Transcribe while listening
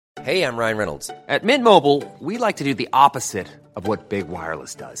Hey, I'm Ryan Reynolds. At Mint Mobile, we like to do the opposite of what Big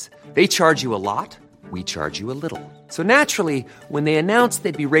Wireless does. They charge you a lot, we charge you a little. So naturally, when they announced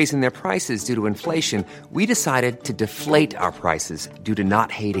they'd be raising their prices due to inflation, we decided to deflate our prices due to not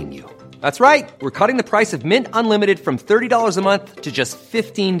hating you. That's right. We're cutting the price of Mint Unlimited from $30 a month to just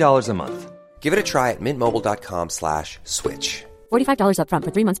 $15 a month. Give it a try at mintmobile.com/switch. $45 up front for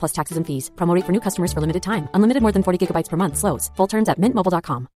 3 months plus taxes and fees. Promo rate for new customers for limited time. Unlimited more than 40 gigabytes per month. Slows full terms at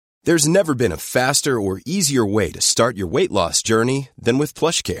mintmobile.com. There's never been a faster or easier way to start your weight loss journey than with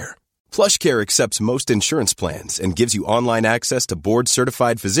PlushCare. PlushCare accepts most insurance plans and gives you online access to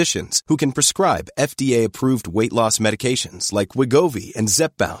board-certified physicians who can prescribe FDA-approved weight loss medications like Wegovy and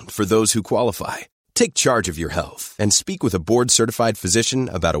Zepbound for those who qualify. Take charge of your health and speak with a board-certified physician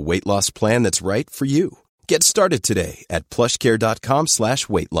about a weight loss plan that's right for you. Get started today at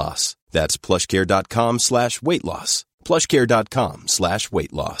plushcare.com/weight loss. That's plushcare.com/weight loss.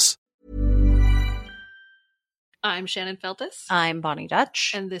 plushcare.com/weight loss. I'm Shannon Feltus. I'm Bonnie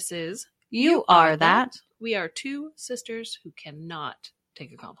Dutch. And this is You Are That. We are two sisters who cannot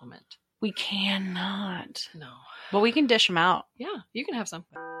take a compliment. We cannot. No. But we can dish them out. Yeah, you can have some.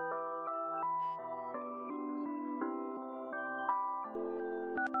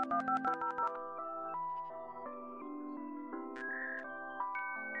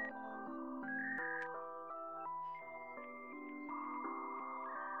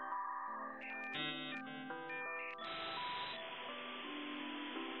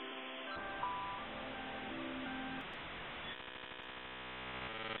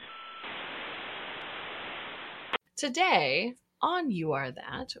 Today on You Are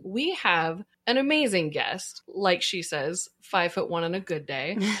That, we have an amazing guest, like she says, 5'1" on a good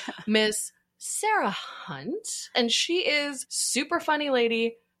day, Miss Sarah Hunt. And she is super funny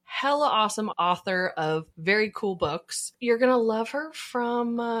lady, hella awesome author of very cool books. You're going to love her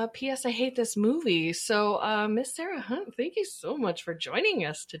from P.S. I Hate This Movie. So Miss Sarah Hunt, thank you so much for joining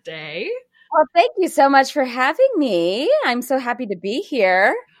us today. Well, thank you so much for having me. I'm so happy to be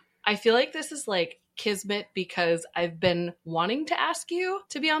here. I feel like this is like kismet because I've been wanting to ask you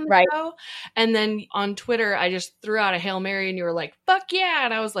to be on the show. And then on Twitter, I just threw out a Hail Mary and you were like, fuck yeah.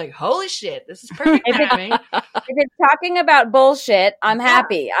 And I was like, holy shit, this is perfect timing. If it's talking about bullshit, I'm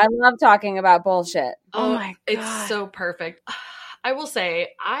happy. I love talking about bullshit. Oh my God. It's so perfect. I will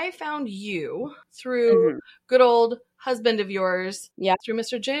say, I found you through good old husband of yours, through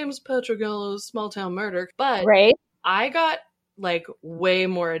Mr. James Petrogello's Small Town Murder. But I got like way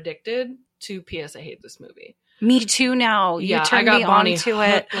more addicted to P.S. I Hate This Movie. Me too now. You turned me Bonnie on to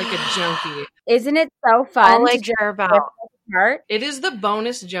it. Like a junkie. Isn't it so fun? All I care about. It is the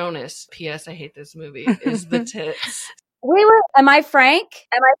bonus Jonas. P.S. I Hate This Movie is the tits. Wait, am I Frank?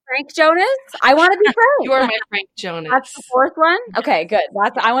 Am I Frank Jonas? I want to be Frank. You are my Frank Jonas. That's the fourth one? Okay, good.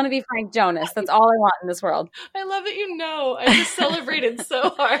 I want to be Frank Jonas. That's all I want in this world. I love that you know. I just celebrated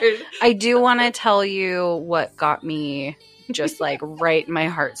so hard. I do want to tell you what got me just like right in my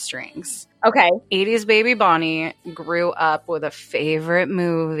heartstrings. Okay. 80s baby Bonnie grew up with a favorite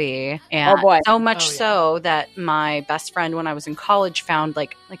movie. And so much so that my best friend when I was in college found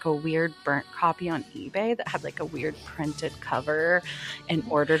like a weird burnt copy on eBay that had like a weird printed cover and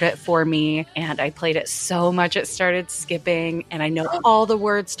ordered it for me. And I played it so much it started skipping. And I know all the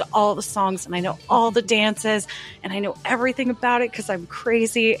words to all the songs and I know all the dances and I know everything about it because I'm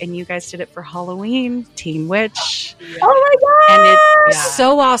crazy. And you guys did it for Halloween, Teen Witch. Oh my God. And it's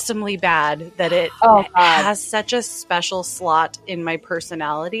so awesomely bad that it has such a special slot in my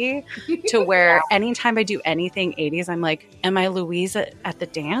personality to where anytime I do anything 80s, I'm like, am I Louise at the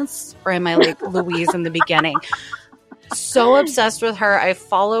dance or am I like Louise in the beginning? So obsessed with her. I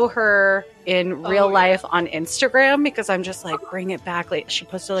follow her in real life on Instagram because I'm just like, bring it back. Like she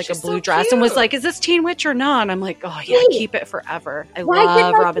posted like a blue dress and was like, is this Teen Witch or not? And I'm like, oh yeah, keep it forever. I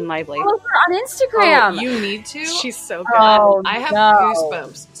love Robin Lively. Follow her on Instagram. Oh, you need to. She's so good. I have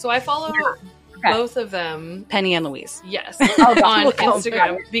goosebumps. So I follow both of them. Penny and Louise. Yes. On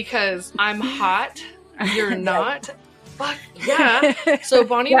Instagram because I'm hot. You're not. Fuck yeah. So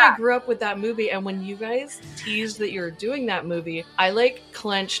Bonnie and I grew up with that movie, and when you guys teased that you're doing that movie, I like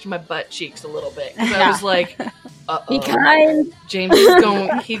clenched my butt cheeks a little bit because I was like, be kind. James is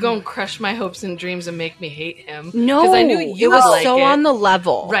going to crush my hopes and dreams and make me hate him. No, because I knew you it was would like so it. On the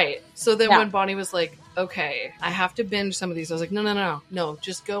level, right? So then when Bonnie was like, okay, I have to binge some of these. I was like, no,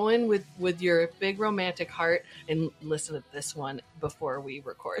 just go in with your big romantic heart and listen to this one before we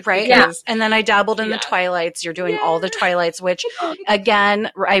record. Right. Because, And then I dabbled in the Twilights. You're doing all the Twilights, which again,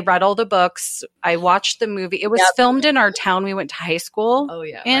 I read all the books. I watched the movie. It was filmed in our town we went to high school. Oh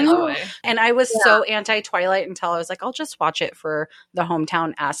yeah. In. By the way. And I was so anti-Twilight until I was like, I'll just watch it for the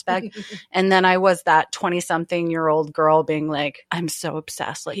hometown aspect. And then I was that 20-something-year-old girl being like, I'm so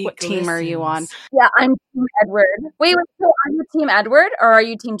obsessed. Like, what team are you on? Yeah, I'm Team Edward. Wait, so are you Team Edward or are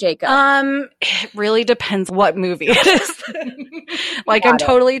you Team Jacob? It really depends what movie it is. Like, I'm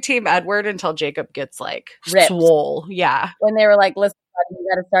totally Team Edward until Jacob gets like ripped. Swole. Yeah. When they were like, listen,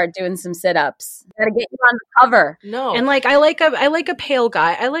 you got to start doing some sit-ups. Got to get you on the cover. No. And like I like a pale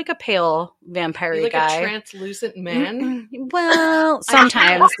guy. I like a pale vampire you like guy. a translucent man? Well,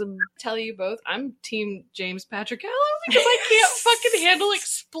 sometimes. Tell you both, I'm Team James Patrick Hallow because I can't fucking handle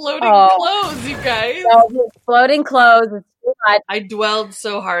exploding clothes, you guys. No, the exploding clothes is too much. I dwelled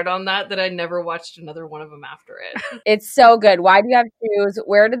so hard on that I never watched another one of them after it. It's so good. Why do you have shoes?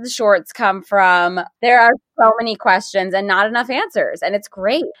 Where did the shorts come from? There are so many questions and not enough answers, and it's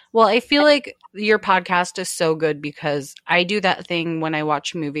great. Well, I feel like your podcast is so good because I do that thing when I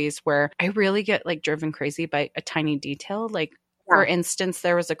watch movies where I really get like driven crazy by a tiny detail. Like, for instance,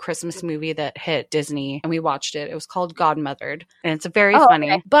 there was a Christmas movie that hit Disney and we watched it. It was called Godmothered and it's very funny.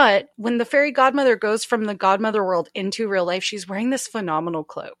 Okay. But when the fairy godmother goes from the godmother world into real life, she's wearing this phenomenal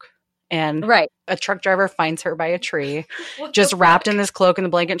cloak. And a truck driver finds her by a tree, just wrapped in this cloak and the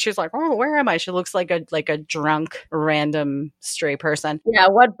blanket. And she's like, "Oh, where am I?" She looks like a drunk, random, stray person. Yeah,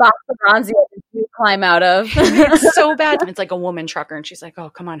 what box of Bronzia did you climb out of? It's so bad. It's like a woman trucker, and she's like, "Oh,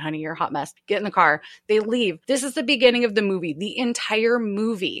 come on, honey, you're a hot mess. Get in the car." They leave. This is the beginning of the movie. The entire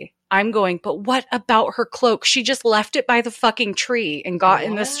movie. I'm going, but what about her cloak? She just left it by the fucking tree and got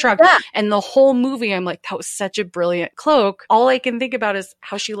in this truck. Yeah. And the whole movie, I'm like, that was such a brilliant cloak. All I can think about is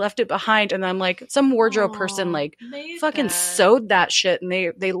how she left it behind. And I'm like, some wardrobe person like fucking sewed that shit and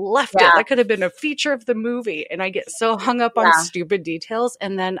they left it. That could have been a feature of the movie. And I get so hung up on stupid details.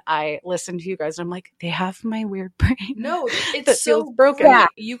 And then I listen to you guys and I'm like, they have my weird brain. No, it's that so feels broken. Yeah.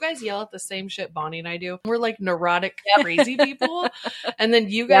 You guys yell at the same shit Bonnie and I do. We're like neurotic, crazy people. And then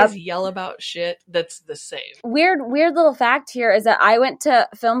you guys yell about shit that's the same. Weird little fact here is that I went to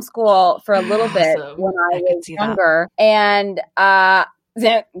film school for a little bit when I was younger. And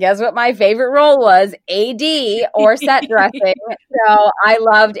guess what my favorite role was? AD or set dressing. So I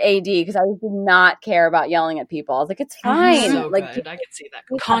loved AD because I did not care about yelling at people. I was like, it's fine. So like good. I can see that.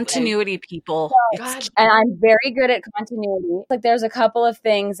 Continuity, people. And I'm very good at continuity. Like there's a couple of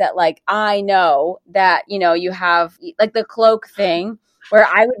things that like I know that, you know, you have like the cloak thing where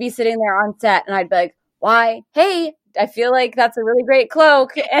I would be sitting there on set and I'd be like, why? Hey, I feel like that's a really great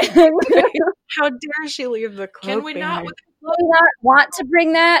cloak. And how dare she leave the cloak? Can we not? Do you not want to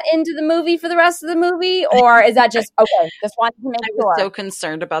bring that into the movie for the rest of the movie? Or is that just, okay, just wanted to make sure. I was so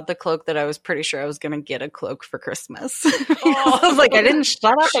concerned about the cloak that I was pretty sure I was going to get a cloak for Christmas. I was like, I didn't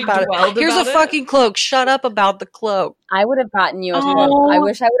shut up about it. Here's a fucking cloak. Shut up about the cloak. I would have gotten you a cloak. I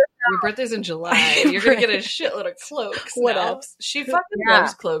wish I would have. Your birthday's in July. You're going to get a shitload of cloaks. What else? She fucking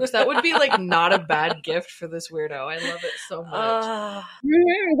loves cloaks. That would be like not a bad gift for this weirdo. I love it so much.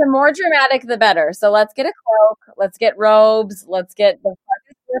 The more dramatic, the better. So let's get a cloak. Let's get robes. Let's get the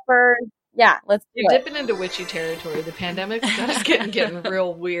fucking slippers. Yeah, let's do You're it. dipping into witchy territory. The pandemic's got us getting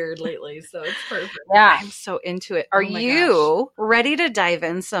real weird lately, so it's perfect. Yeah. I'm so into it. Are you ready to dive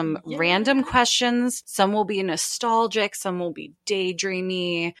in some random questions? Some will be nostalgic, some will be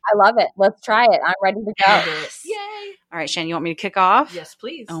daydreamy. I love it. Let's try it. I'm ready to go. Yes. Yay! All right, Shan, you want me to kick off? Yes,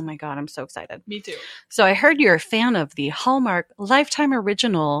 please. Oh my God, I'm so excited. Me too. So I heard you're a fan of the Hallmark Lifetime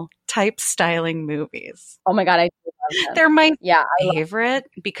Original type styling movies. Oh my God, I do love them. They're my I favorite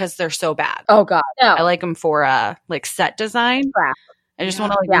because they're so bad. Oh God, no. I like them for like set design. Crap. I just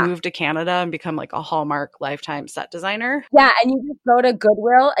want to like move to Canada and become like a Hallmark Lifetime set designer. Yeah, and you just go to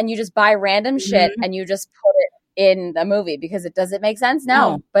Goodwill and you just buy random shit and you just put it in the movie because it doesn't make sense.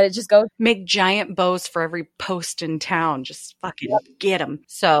 No, but it just goes. Make giant bows for every post in town. Just fucking get them.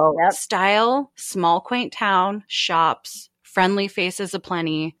 So style, small quaint town, shops, friendly faces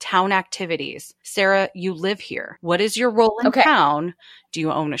aplenty, town activities. Sarah, you live here. What is your role in town? Do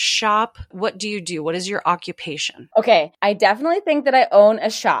you own a shop? What do you do? What is your occupation? Okay, I definitely think that I own a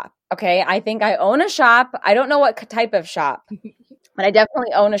shop. Okay, I think I own a shop. I don't know what type of shop, but I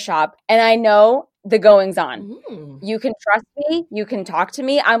definitely own a shop. And I know the goings on. You can trust me. You can talk to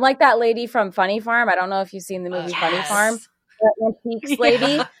me. I'm like that lady from Funny Farm. I don't know if you've seen the movie Funny Farm. The antiques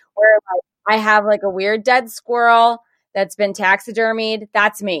lady, where like I have like a weird dead squirrel that's been taxidermied.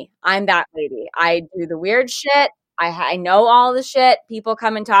 That's me. I'm that lady. I do the weird shit. I know all the shit. People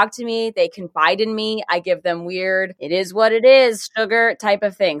come and talk to me. They confide in me. I give them weird, it is what it is, sugar type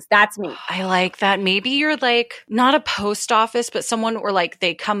of things. That's me. I like that. Maybe you're like not a post office, but someone where like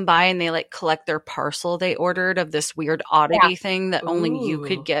they come by and they like collect their parcel they ordered of this weird oddity thing that only you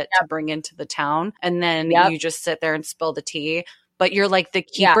could get to bring into the town. And then you just sit there and spill the tea. But you're like the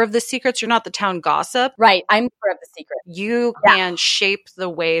keeper of the secrets. You're not the town gossip. Right. I'm the keeper of the secret. You can shape the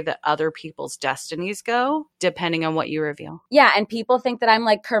way that other people's destinies go depending on what you reveal. Yeah. And people think that I'm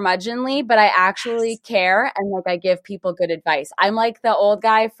like curmudgeonly, but I actually care. And like I give people good advice. I'm like the old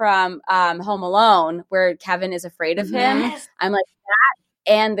guy from Home Alone where Kevin is afraid of him. I'm like that.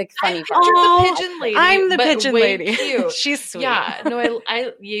 And the funny part. The pigeon lady. I'm the pigeon lady. Cute. She's sweet. Yeah, no,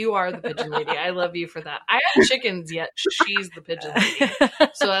 you are the pigeon lady. I love you for that. I have chickens, yet she's the pigeon lady.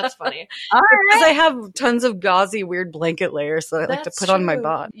 So that's funny. Because I have tons of gauzy, weird blanket layers that I like to put on my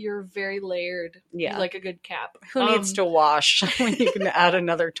bot. You're very layered. Yeah, you like a good cap. Who needs to wash when you can add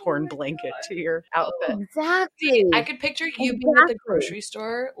another torn blanket to your outfit? Exactly. I could picture you being at the grocery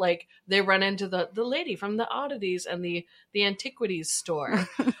store, like they run into the lady from the oddities and the antiquities store.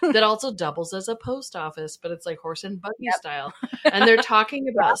 That also doubles as a post office, but it's like horse and buggy style. And they're talking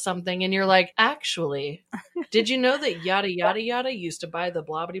about something, and you're like, actually, did you know that yada yada yada used to buy the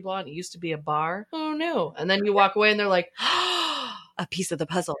blah blah blah and it used to be a bar? Oh no. And then you walk away and they're like, a piece of the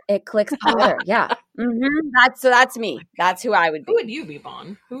puzzle. It clicks together. Yeah. Mm-hmm. That's me. That's who I would be. Who would you be,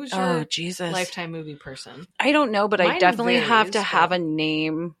 Bon? Who's your Jesus lifetime movie person? I don't know, but Mine I definitely varies, have to have a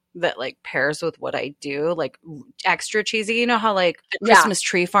name that like pairs with what I do, like extra cheesy. You know how like the Christmas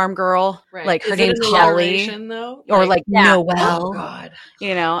tree farm girl, like her name's Holly, though? Or like Noelle. Oh God.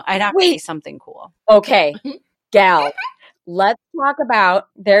 You know, I'd have to be something cool. Okay, gal, let's talk about.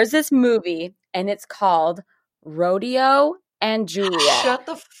 There's this movie, and it's called Rodeo and Juliet. Shut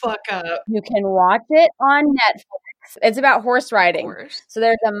the fuck up. You can watch it on Netflix. It's about horse riding. So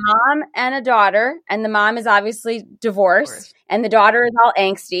there's a mom and a daughter, and the mom is obviously divorced, and the daughter is all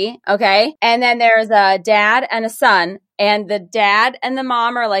angsty, okay? And then there's a dad and a son, and the dad and the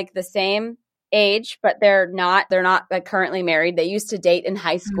mom are like the same age, but they're not like currently married. They used to date in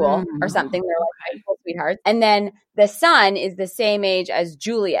high school or something. They're like high school sweethearts. And then the son is the same age as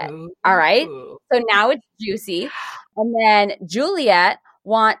Juliet. All right? So now it's juicy. And then Juliet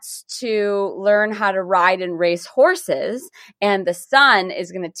wants to learn how to ride and race horses, and the son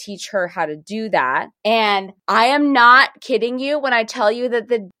is going to teach her how to do that. And I am not kidding you when I tell you that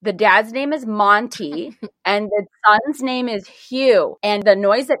the dad's name is Monty and the son's name is Hugh. And the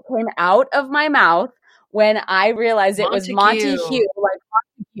noise that came out of my mouth when I realized it was Monty Hugh, like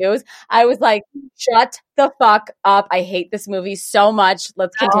Hughes, I was like, shut the fuck up. I hate this movie so much.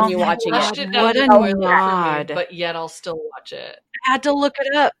 Let's continue watching it. What a nod. But yet I'll still watch it. I had to look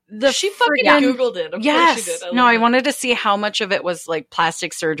it up. She fucking Googled it. Of course she did. I wanted to see how much of it was like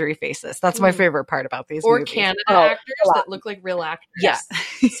plastic surgery faces. That's my favorite part about these movies. Or Canada actors that look like real actors. Yeah.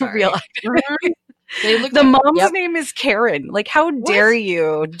 Real actors. They look the mom's name is Karen. Like, how dare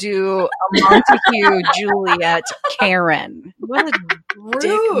you do a Montague Juliet Karen? What a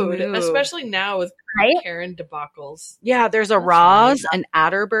rude, especially now with Karen debacles. Yeah, there's a Roz, an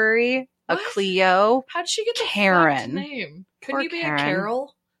Atterbury, a Cleo. How'd she get the Karen name? Couldn't you be a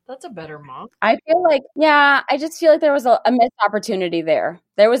Carol? That's a better mom. I feel like, I just feel like there was a missed opportunity there.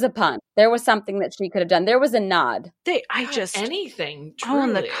 There was a pun. There was something that she could have done. There was a nod. Anything. Truly. Oh,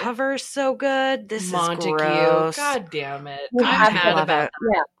 and the cover's so good. This Montague. is gross. God damn it. I'm mad about it.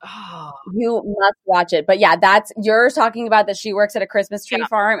 Yeah. Oh. You must watch it. But yeah, you're talking about that she works at a Christmas tree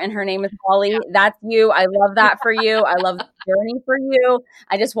farm and her name is Holly. Yeah. That's you. I love that for you. I love the journey for you.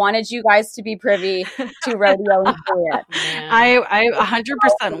 I just wanted you guys to be privy to Rodeo and Juliet. I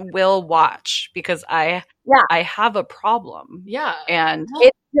 100% will watch because I have a problem. Yeah. And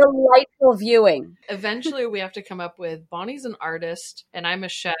it's delightful viewing. Eventually we have to come up with Bonnie's an artist and I'm a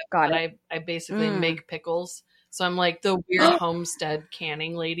chef. I basically make pickles. So I'm like the weird homestead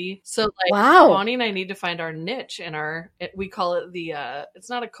canning lady. So like Bonnie and I need to find our niche in we call it it's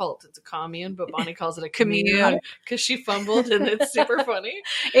not a cult, it's a commune, but Bonnie calls it a commune because she fumbled and it's super funny.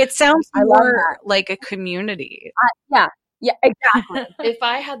 It sounds more like a community. Yeah, exactly. If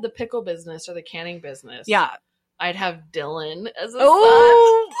I had the pickle business or the canning business, I'd have Dylan as a son.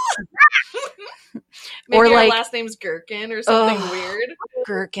 Maybe or our last name's Gherkin or something weird.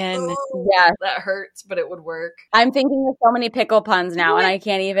 Gherkin. Yeah. That hurts, but it would work. I'm thinking of so many pickle puns now, and I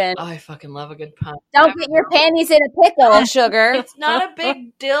can't even. Oh, I fucking love a good pun. Don't get your panties in a pickle, sugar. It's not a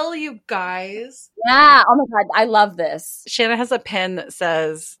big deal, you guys. Yeah. Oh my God. I love this. Shanna has a pen that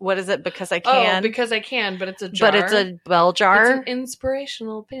says, what is it? Because I can. Oh, because I can, but it's a jar. But it's a bell jar. It's an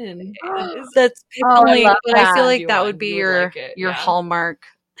inspirational pin. That's I love but I feel that. like that would be your hallmark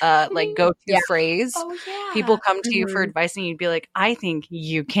like go-to phrase. Oh, yeah. People come to you for advice and you'd be like, I think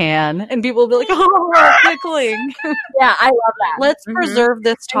you can. And people will be like, oh, pickling. Yeah, I love that. Let's preserve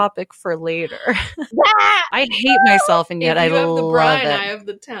this topic for later. I hate myself and yet I have the love brine, it. I have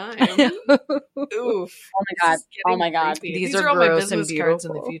the time. Oof. Oh my God. Oh my God. These are are all my gross and business cards in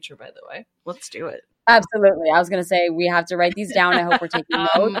the beautiful. future, by the way. Let's do it. Absolutely. I was going to say we have to write these down. I hope we're taking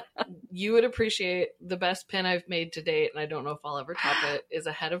notes. You would appreciate the best pin I've made to date, and I don't know if I'll ever top it, is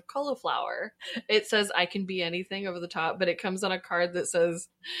a head of cauliflower. It says, I can be anything over the top, but it comes on a card that says,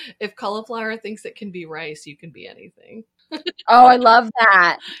 if cauliflower thinks it can be rice, you can be anything. Oh, I love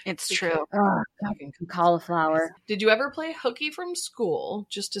that. It's true. Oh, cauliflower. Did you ever play hooky from school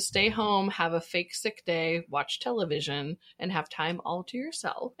just to stay home, have a fake sick day, watch television, and have time all to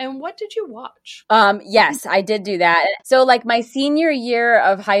yourself? And what did you watch? Yes, I did do that. So like my senior year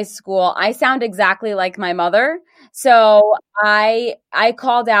of high school, I sound exactly like my mother. So I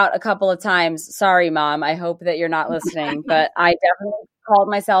called out a couple of times. Sorry, Mom. I hope that you're not listening, but I definitely called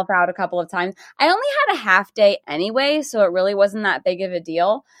myself out a couple of times. I only had a half day anyway, so it really wasn't that big of a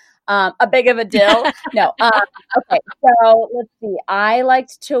deal. No. Okay. So let's see. I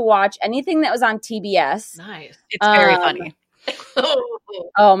liked to watch anything that was on TBS. Nice. It's very funny.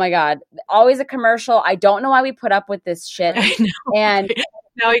 Oh my God. Always a commercial. I don't know why we put up with this shit. I know. And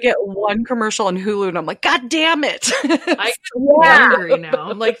now I get one commercial on Hulu and I'm like, God damn it. I'm angry now.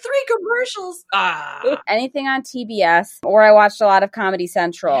 I'm like, 3 commercials. Anything on TBS, or I watched a lot of Comedy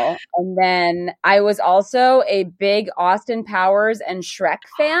Central. And then I was also a big Austin Powers and Shrek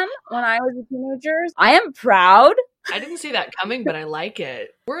fan when I was a teenager. I am proud. I didn't see that coming, but I like it.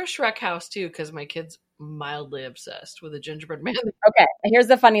 We're a Shrek house too, because my kid's mildly obsessed with a gingerbread man. Okay, here's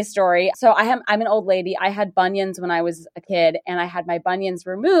the funny story. So I'm an old lady. I had bunions when I was a kid, and I had my bunions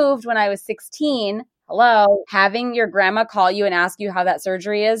removed when I was 16. Hello. Having your grandma call you and ask you how that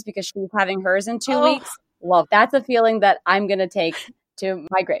surgery is because she's having hers in 2 weeks. Love. That's a feeling that I'm going to take to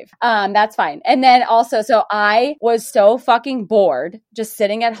my grave. That's fine. And then also, so I was so fucking bored just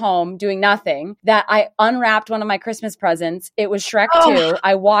sitting at home doing nothing that I unwrapped one of my Christmas presents. It was Shrek 2.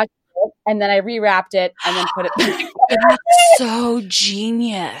 I watched it and then I rewrapped it and then put it back. That's so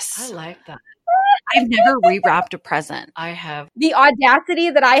genius. I like that. I've never rewrapped a present. I have. The audacity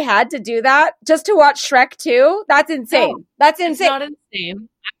that I had to do that just to watch Shrek 2, that's insane. No, that's insane. It's not insane.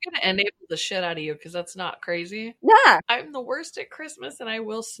 I'm going to enable the shit out of you because that's not crazy. Yeah. I'm the worst at Christmas and I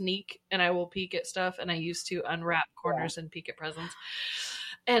will sneak and I will peek at stuff and I used to unwrap corners and peek at presents.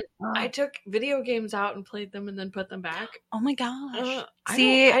 And I took video games out and played them and then put them back. Oh my gosh.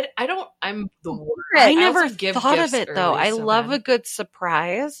 I'm the worst. I never also give thought of gifts it though. early, I so love bad. a good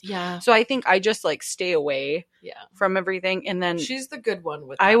surprise. Yeah. So I think I just like stay away from everything. And then She's the good one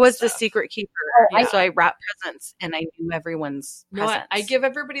with I that was stuff. the secret keeper. Yeah. So I wrapped presents and I knew everyone's presents. I give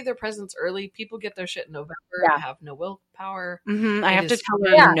everybody their presents early. People get their shit in November. Yeah. I have no willpower. I have to tell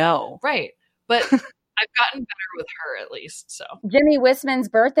them them no. Right. But I've gotten better with her at least. So Jimmy Wisman's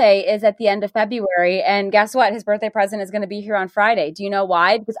birthday is at the end of February. And guess what? His birthday present is going to be here on Friday. Do you know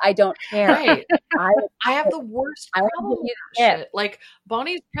why? Because I don't care. right. I have the worst I want problem to with give that you shit. Like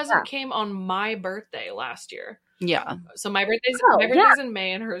Bonnie's present came on my birthday last year. Yeah. So my birthday's in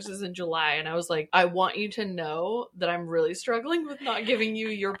May and hers is in July. And I was like, I want you to know that I'm really struggling with not giving you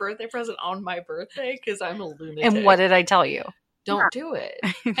your birthday present on my birthday because I'm a lunatic. And what did I tell you? Don't do it.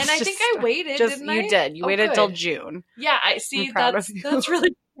 And I think I waited, didn't I? You did. You waited till June. Yeah, I see. I'm proud That's of you. that's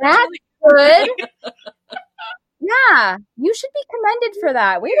really That's good. Yeah. You should be commended for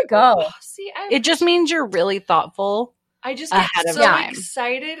that. Way to go. See, It just means you're really thoughtful. I just ahead get of so time.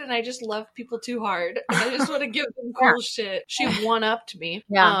 excited and I just love people too hard. And I just want to give them cool shit. She one-upped me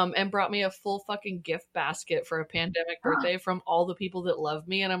and brought me a full fucking gift basket for a pandemic birthday from all the people that love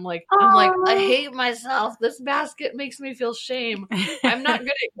me. And I'm like, I hate myself. This basket makes me feel shame. I'm not good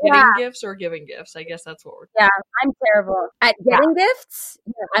at getting gifts or giving gifts. I guess that's what we're Yeah, I'm terrible at getting gifts.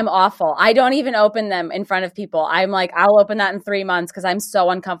 I'm awful. I don't even open them in front of people. I'm like, I'll open that in 3 months because I'm so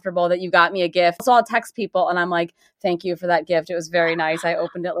uncomfortable that you got me a gift. So I'll text people and I'm like, thank you you for that gift. It was very nice. I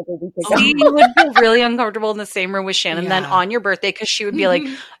opened it like a week ago. You would be really uncomfortable in the same room with Shannon then on your birthday because she would be like,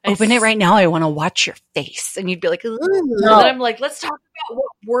 open it right now. I want to watch your face. And you'd be like, no. And then I'm like, let's talk about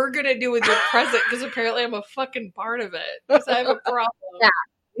what we're going to do with your present because apparently I'm a fucking part of it because I have a problem. Yeah.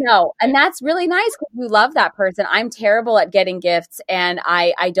 No, and that's really nice because you love that person. I'm terrible at getting gifts, and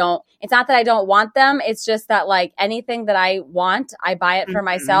I don't, it's not that I don't want them. It's just that like anything that I want, I buy it for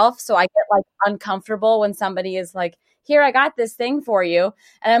myself. So I get like uncomfortable when somebody is like, here, I got this thing for you.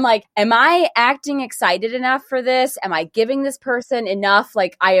 And I'm like, am I acting excited enough for this? Am I giving this person enough?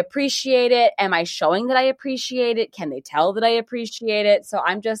 Like, I appreciate it. Am I showing that I appreciate it? Can they tell that I appreciate it? So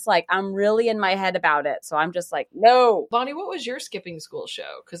I'm just like, I'm really in my head about it. So I'm just like, no. Bonnie, what was your skipping school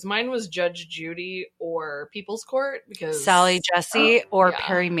show? Because mine was Judge Judy or People's Court. Because Sally Jesse or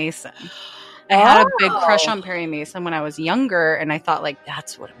Perry Mason. I had a big crush on Perry Mason when I was younger, and I thought, like,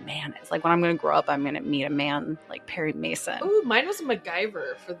 that's what a man is. Like, when I'm going to grow up, I'm going to meet a man like Perry Mason. Ooh, mine was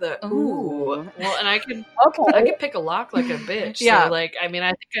MacGyver for the Well, and I could pick a lock like a bitch. Yeah. So, like, I mean, I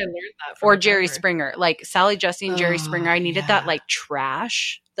think I learned that from Or Jerry MacGyver. Springer. Like, Sally Jesse and Jerry Springer. I needed that, like,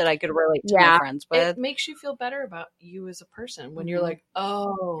 trash that I could relate to my friends with. It makes you feel better about you as a person when you're like,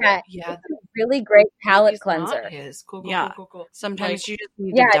 oh, yeah. It's a really great palate cleanser. Cool. Sometimes like, you just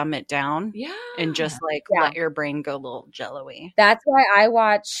need to dumb it down. Yeah. And just like let your brain go a little jello-y. That's why I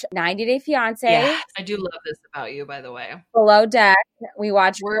watch 90 Day Fiancé. Yeah. I do love this about you, by the way. Below Deck. We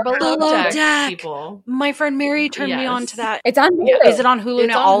watch. We're Below Deck people. My friend Mary turned me on to that. It's on Hulu. Is it on Hulu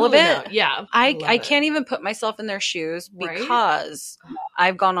now? All of it? Now. Yeah. I can't even put myself in their shoes because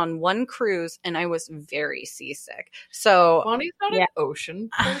I've gone on one cruise and I was very seasick. So Bonnie's not an ocean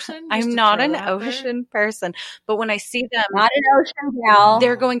person. I'm not an ocean person. But when I see them, not an ocean gal,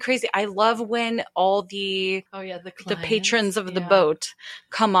 they're going crazy. I love when all the the patrons of the boat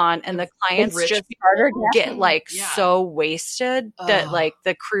come on and the clients just get like so wasted that like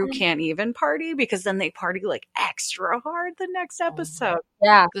the crew can't even party because then they party like extra hard the next episode.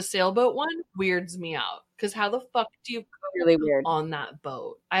 Yeah. The sailboat one weirds me out because how the fuck do you go really weird on that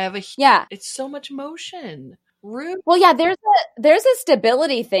boat? I have a it's so much motion. Rude. Well, yeah, there's a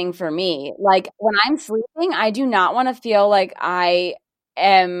stability thing for me. Like when I'm sleeping, I do not want to feel like I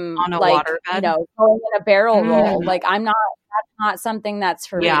am on a like, waterbed, going in a barrel roll. Like that's not something that's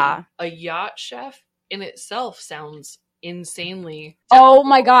for me. A yacht chef in itself sounds insanely. Oh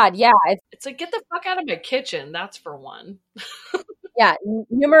my God. Yeah. It's like, get the fuck out of my kitchen. That's for one. Yeah.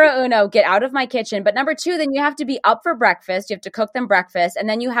 Numero uno, get out of my kitchen. But number two, then you have to be up for breakfast. You have to cook them breakfast. And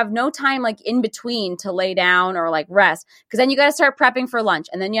then you have no time like in between to lay down or like rest. Because then you got to start prepping for lunch.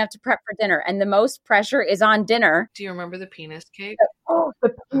 And then you have to prep for dinner. And the most pressure is on dinner. Do you remember the penis cake? Oh,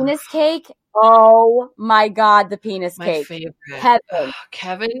 the penis cake. Oh my God. The penis cake. My favorite. Kevin.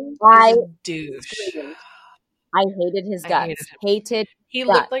 Kevin I is a douche. I hated his guts. Hated He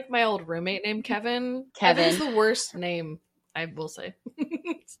looked like my old roommate named Kevin. Kevin's the worst name, I will say.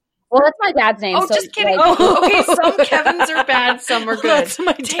 Well, that's my dad's name. Oh, so just kidding. Like, okay, some Kevins are bad, some are good. That's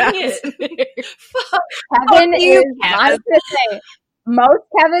my Dang dad's it. Fuck. Kevin is, I was going to say, most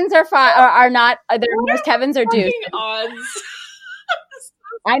Kevins are not, most Kevins are douche. Odds.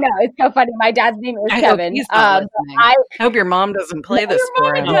 I know, it's so funny. My dad's name is Kevin. I hope your mom doesn't play this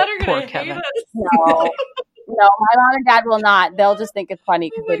for him. Poor Kevin. No, my mom and dad will not. They'll just think it's funny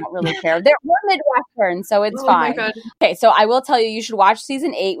because they don't really care. We're Midwestern, so it's fine. Okay, so I will tell you, you should watch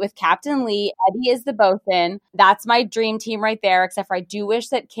season 8 with Captain Lee. Eddie is the bosun. That's my dream team right there, except for I do wish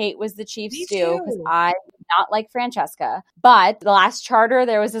that Kate was the chief stew because I do not like Francesca. But the last charter,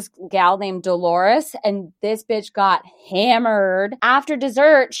 there was this gal named Dolores, and this bitch got hammered. After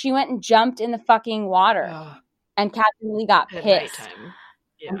dessert, she went and jumped in the fucking water. And Captain Lee got pissed.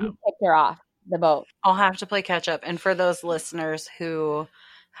 And he kicked her off the boat. I'll have to play catch up. And for those listeners who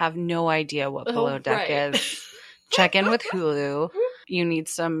have no idea what Below Deck is, check in with Hulu. You need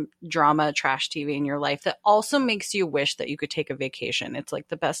some drama trash TV in your life that also makes you wish that you could take a vacation. It's like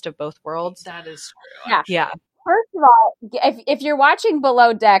the best of both worlds. That is true. Yeah. First of all, if you're watching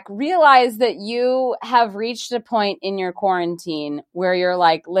Below Deck, realize that you have reached a point in your quarantine where you're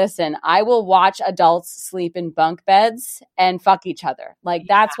like, listen, I will watch adults sleep in bunk beds and fuck each other. Like,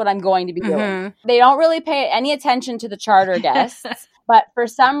 that's what I'm going to be doing. They don't really pay any attention to the charter guests. But for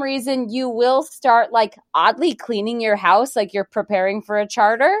some reason, you will start like oddly cleaning your house, like you're preparing for a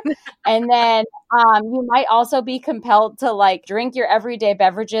charter. And then you might also be compelled to like drink your everyday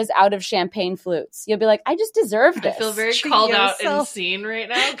beverages out of champagne flutes. You'll be like, I just deserve this. I feel very called out and seen right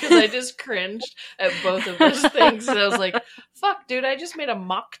now because I just cringed at both of those things. And I was like, fuck, dude, I just made a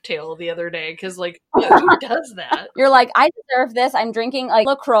mocktail the other day because like, who does that? You're like, I deserve this. I'm drinking like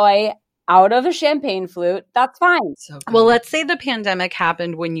LaCroix. out of a champagne flute, that's fine. So good. Well, let's say the pandemic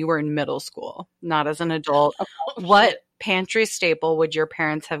happened when you were in middle school, not as an adult. What pantry staple would your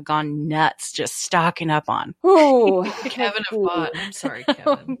parents have gone nuts just stocking up on? Ooh, Kevin of Bot. I'm sorry,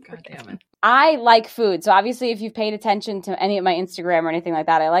 Kevin. God damn it. I like food. So obviously if you've paid attention to any of my Instagram or anything like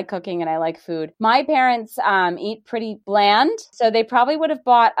that, I like cooking and I like food. My parents eat pretty bland. So they probably would have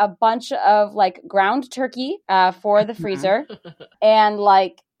bought a bunch of like ground turkey for the freezer and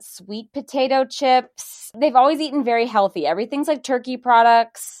like sweet potato chips. They've always eaten very healthy. Everything's like turkey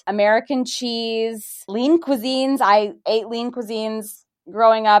products, American cheese, lean cuisines. I ate lean cuisines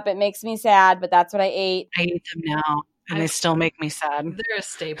growing up. It makes me sad, but that's what I ate. I eat them now. And they still make me sad. They're a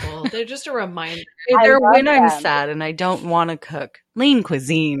staple. They're just a reminder. They're when I'm sad and I don't want to cook. Lean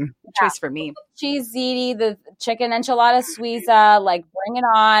cuisine. Choice for me. Cheese ziti, the chicken enchilada suiza, like bring it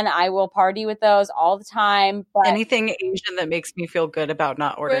on. I will party with those all the time. But anything Asian that makes me feel good about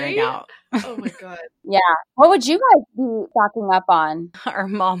not ordering out. Oh my God. Yeah. What would you guys be stocking up on? Our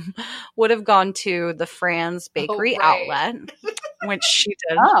mom would have gone to the Fran's Bakery outlet, which she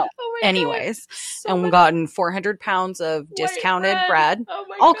did anyways, and gotten 400 pounds of discounted bread,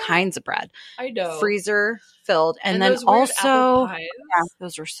 all kinds of bread. I know. Freezer filled. And then also,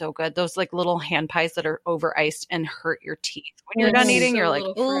 those were so good. Those like little hand pies that are over iced and hurt your teeth. When you're done eating, you're like,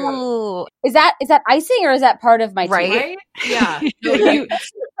 ooh. Is that icing or is that part of my teeth? Right? Yeah.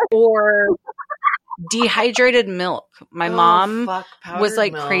 Or dehydrated milk. My mom was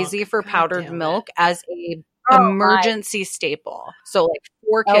like crazy for powdered milk as a emergency staple. So like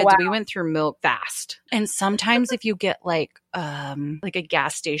 4 kids, we went through milk fast. And sometimes if you get like a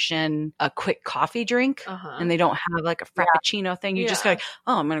gas station, a quick coffee drink, and they don't have like a frappuccino thing, you just go like,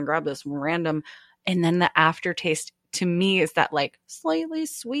 oh, I'm gonna grab this random, and then the aftertaste to me is that like slightly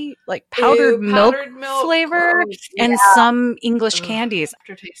sweet, like powdered milk flavor, and some English candies.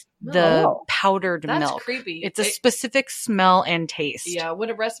 The powdered That's milk. Creepy. It's a specific smell and taste. Yeah, when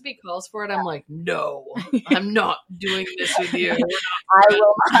a recipe calls for it, I'm like, no, I'm not doing this with you. I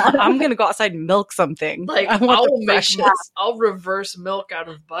will. I'm gonna go outside and milk something. Like I'll reverse milk out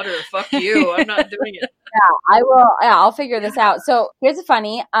of butter. Fuck you. I'm not doing it. Yeah, I will. Yeah, I'll figure this out. So here's a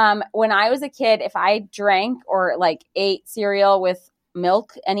funny. When I was a kid, if I drank or like ate cereal with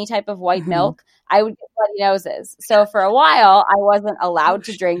milk, any type of white milk, I would get bloody noses. So for a while, I wasn't allowed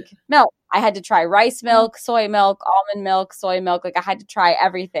to drink milk. I had to try rice milk, soy milk, almond milk, soy milk. Like I had to try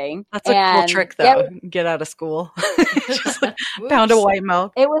everything. That's a cool trick though. Get out of school. Just like pound of white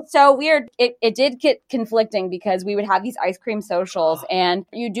milk. It was so weird. It did get conflicting because we would have these ice cream socials and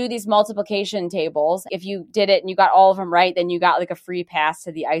you do these multiplication tables. If you did it and you got all of them right, then you got like a free pass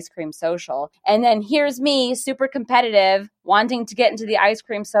to the ice cream social. And then here's me, super competitive, wanting to get into the ice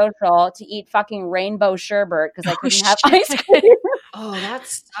cream social to eat fucking rainbow sherbet because I couldn't have ice cream. Oh, that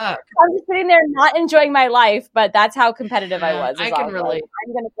sucks. I was just sitting there not enjoying my life, but that's how competitive I was. I can relate.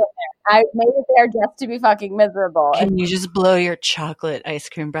 I'm going to sit there. I made it there just to be fucking miserable. Can you just blow your chocolate ice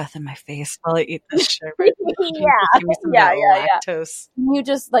cream breath in my face while I eat this sherbet? Yeah. Lactose. Can you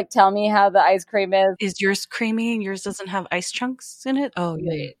just like tell me how the ice cream is? Is yours creamy and yours doesn't have ice chunks in it? Oh,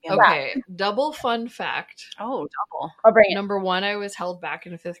 yeah. Okay. Double fun fact. Oh, double. I'll bring it. Number 1, I was held back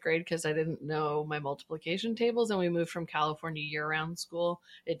in 5th grade because I didn't know my multiplication tables, and we moved from California year-round school.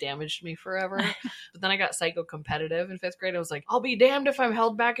 It damaged me forever. But then I got psycho competitive in 5th grade. I was like, I'll be damned if I'm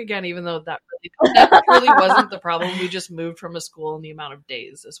held back again, even though that really wasn't the problem. We just moved from a school and the amount of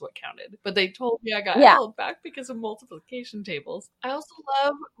days is what counted. But they told me I got held back because of multiplication tables. I also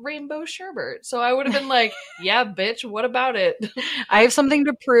love rainbow sherbet. So I would have been like, yeah, bitch, what about it? I have something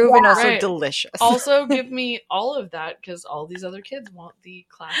to prove and also delicious. Also give me all of that because all these other kids want the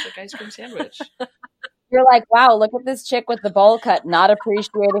classic ice cream sandwich. You're like, wow, look at this chick with the bowl cut, not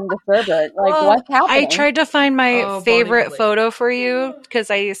appreciating the sherbet. Like, what's happening? I tried to find my favorite photo for you because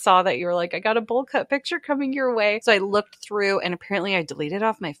I saw that you were like, I got a bowl cut picture coming your way. So I looked through and apparently I deleted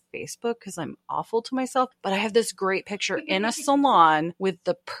off my Facebook because I'm awful to myself. But I have this great picture in a salon with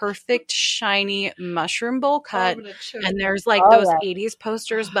the perfect shiny mushroom bowl cut. And there's like those 80s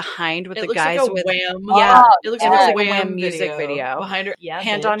posters behind with the guys like with Wham. Yeah, it looks like a Wham music video behind her. Yeah,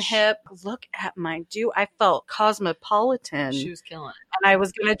 hand on hip. Look at my I felt cosmopolitan. She was killing it. And I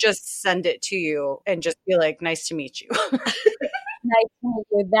was going to just send it to you and just be like, nice to meet you. Nice to meet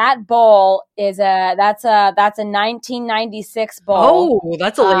you. That bowl is that's a 1996 bowl. Oh,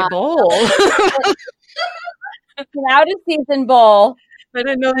 that's a late bowl. An out of season bowl. I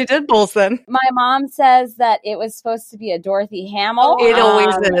didn't know they did bowls then. My mom says that it was supposed to be a Dorothy Hamill. It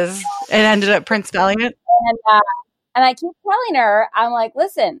always is. It ended up Prince Valiant. And I keep telling her, I'm like,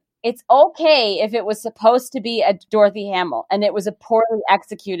 listen, it's okay if it was supposed to be a Dorothy Hamill and it was a poorly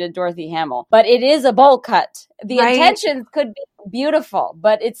executed Dorothy Hamill, but it is a bowl cut. The intentions could be beautiful,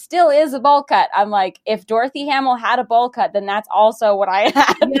 but it still is a bowl cut. I'm like, if Dorothy Hamill had a bowl cut, then that's also what I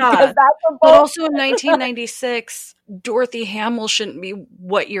had. Yeah, but also in 1996, Dorothy Hamill shouldn't be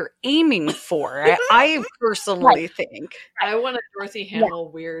what you're aiming for. I personally think. I won a Dorothy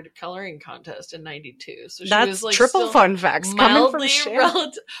Hamill weird coloring contest in 92. So that's was like triple fun facts coming from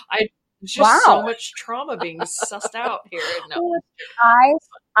Sharon. Just so much trauma being sussed out here. No.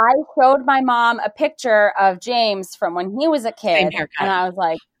 I showed my mom a picture of James from when he was a kid, and I was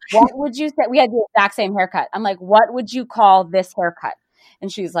like, what would you say? We had the exact same haircut. I'm like, what would you call this haircut?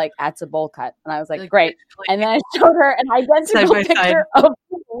 And she's like, that's a bowl cut. And I was like, great. And then I showed her an identical picture of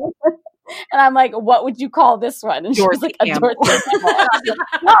me. And I'm like, what would you call this one? And she was like, a Dorothy Hamill.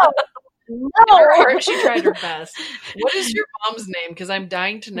 No. She tried her best. What is your mom's name? Because I'm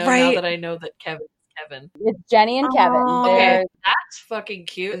dying to know now that I know that Kevin. It's Jenny and Kevin. Okay, that's fucking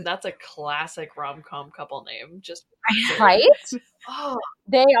cute. That's a classic rom-com couple name. Just right?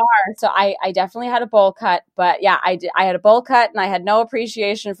 They are. So I definitely had a bowl cut, but yeah, I had a bowl cut and I had no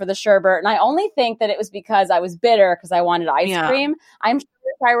appreciation for the sherbet. And I only think that it was because I was bitter because I wanted ice cream. I'm sure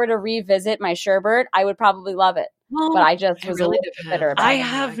if I were to revisit my sherbet, I would probably love it. But I just was really bitter about I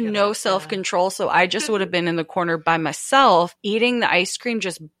have no self-control, so I just would have been in the corner by myself eating the ice cream,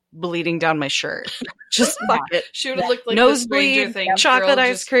 just bleeding down my shirt. Just fuck it. She would have looked like nosebleed, chocolate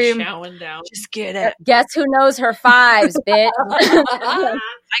ice cream. Down. Just get it. Guess who knows her fives, bitch? I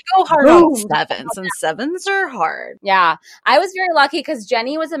go hard on sevens, and sevens are hard. Yeah. I was very lucky because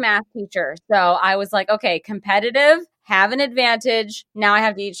Jenny was a math teacher. So I was like, okay, competitive, have an advantage. Now I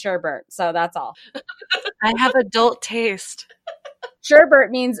have to eat sherbet. So that's all. I have adult taste. Sherbet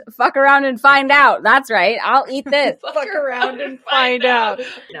means fuck around and find out. That's right. I'll eat this. Fuck around and find out.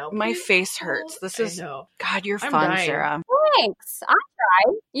 No, my face hurts. This is God. You're fun, dying. Sarah. Thanks. I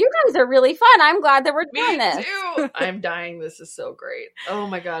tried. You guys are really fun. I'm glad that we're doing this. Me too. I'm dying. This is so great. Oh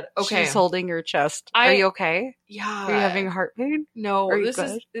my God. Okay. She's holding your chest. Are you okay? Yeah. Are you having heart pain? No.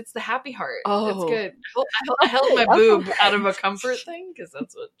 It's the happy heart. Oh, it's good. I held my boob out of a comfort thing because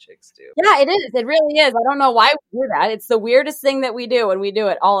that's what chicks do. Yeah, it is. It really is. I don't know why we do that. It's the weirdest thing that we do, and we do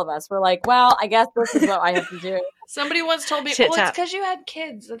it. All of us. We're like, well, I guess this is what I have to do. Somebody once told me, it's because you had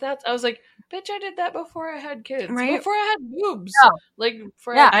kids. I was like, bitch, I did that before I had kids. Right? Before I had boobs. No. Like,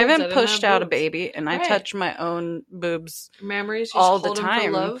 before I haven't pushed out a baby, and I touch my own boobs memories all the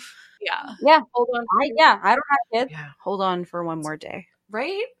time. Love. Yeah. Hold on. I don't have kids. Yeah. Hold on for one more day.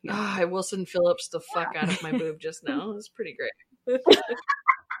 Right? Yeah. I Wilson Phillips the fuck out of my boob just now. It was pretty great.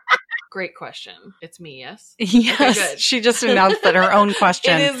 Great question. It's me, yes? Yes. Okay, she just announced that her own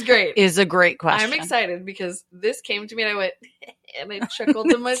question it is great. Is a great question. I'm excited because this came to me and I went, and I chuckled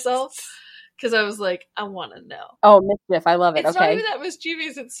to myself because I was like, I want to know. Oh, mischief. I love it. It's not even that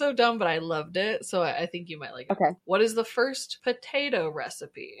mischievous. It's so dumb, but I loved it. So I think you might like it. Okay. What is the first potato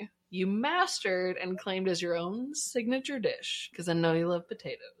recipe you mastered and claimed as your own signature dish? Because I know you love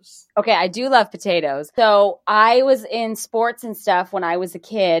potatoes. Okay, I do love potatoes. So I was in sports and stuff when I was a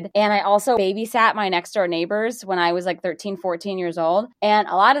kid. And I also babysat my next door neighbors when I was like 13, 14 years old. And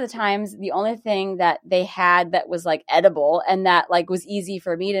a lot of the times, the only thing that they had that was like edible and that like was easy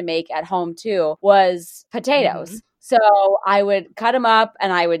for me to make at home too was potatoes. Mm-hmm. So I would cut them up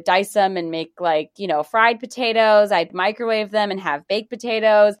and I would dice them and make like, fried potatoes. I'd microwave them and have baked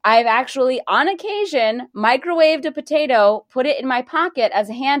potatoes. I've actually on occasion microwaved a potato, put it in my pocket as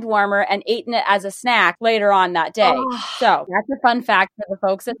a hand warmer and eaten it as a snack later on that day. Oh. So that's a fun fact for the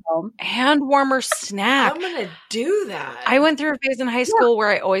folks at home. Hand warmer snack. I'm going to do that. I went through a phase in high school where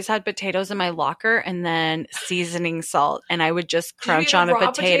I always had potatoes in my locker and then seasoning salt. And I would just crunch on a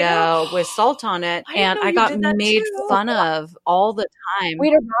potato with salt on it. And I got made fun of all the time.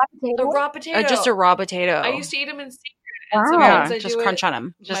 Wait, a raw potato? Just a raw potato. I used to eat them in secret. Wow. Just crunch on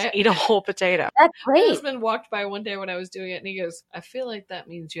them. Just eat a whole potato. That's great. My husband walked by one day when I was doing it and he goes, I feel like that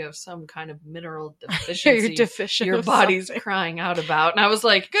means you have some kind of mineral deficiency. You're deficient. Your body's crying out about. And I was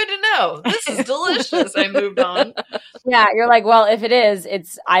like, good to know. This is delicious. I moved on. Yeah, you're like, well, if it is,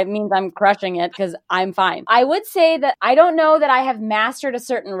 I means I'm crushing it because I'm fine. I would say that I don't know that I have mastered a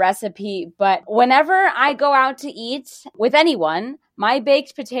certain recipe, but whenever I go out to eat with anyone, my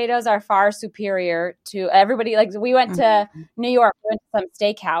baked potatoes are far superior to everybody. Like we went to New York, we went to some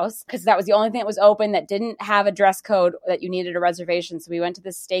steakhouse because that was the only thing that was open that didn't have a dress code that you needed a reservation. So we went to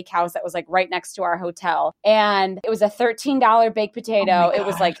this steakhouse that was like right next to our hotel. And it was a $13 baked potato. It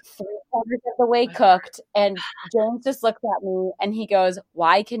was like 3/4 of the way cooked. And James just looked at me and he goes,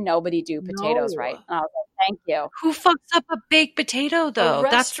 why can nobody do potatoes right? And I was like, Thank you. Who fucks up a baked potato though?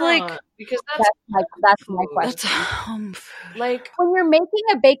 That's like because that's my question. That's home food. Like when you're making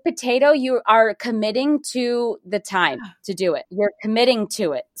a baked potato, you are committing to the time to do it. You're committing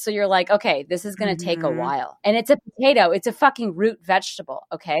to it. So you're like, okay, this is going to take a while. And it's a potato. It's a fucking root vegetable.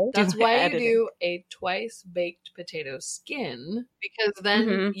 Okay. That's why you do a twice baked potato skin, because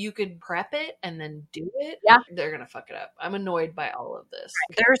then you could prep it and then do it. Yeah. They're going to fuck it up. I'm annoyed by all of this.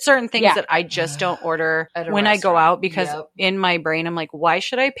 There are certain things that I just don't order when I go out because in my brain, I'm like, why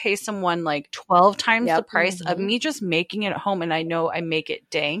should I pay someone like 12 times the price of me just making it at home? And I know I make it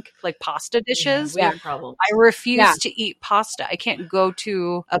dank, like pasta dishes. We have problems. I refuse to eat pasta. I can't go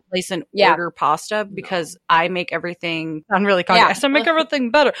to a place and order pasta because I make everything. I'm really cocky. I make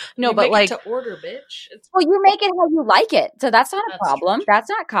everything better. No, you but make like it to order, bitch. Well, you make it how you like it, so that's not a problem. True. That's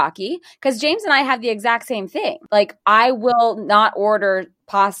not cocky. Because James and I have the exact same thing. Like, I will not order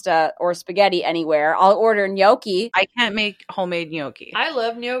pasta or spaghetti anywhere. I'll order gnocchi. I can't make homemade gnocchi. I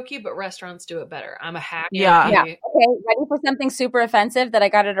love gnocchi, but restaurants do it better. I'm a hack. Yeah. Okay, ready for something super offensive that I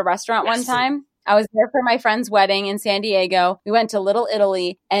got at a restaurant one time? I was there for my friend's wedding in San Diego. We went to Little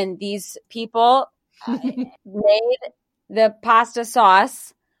Italy, and these people made the pasta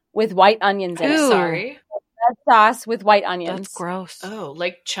sauce with white onions in it. Sorry. Red sauce with white onions. That's gross. Oh,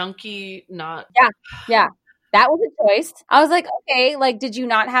 like chunky, not... Yeah. That was a choice. I was like, okay, like, did you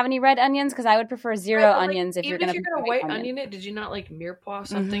not have any red onions? Because I would prefer zero onions if you're going to white onion it. Did you not like mirepoix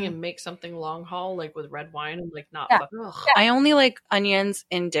something and make something long haul, like with red wine and like not fuck? I only like onions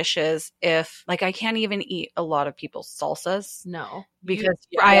in dishes if, like, I can't even eat a lot of people's salsas. No. Because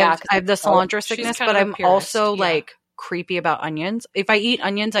I have the cilantro sickness, but I'm also like creepy about onions. If I eat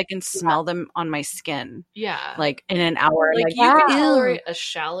onions, I can smell them on my skin. Yeah. Like in an hour. Like you can tolerate a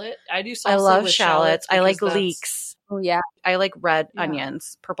shallot. I do salsa I love with shallots. I like leeks. Oh yeah. I like red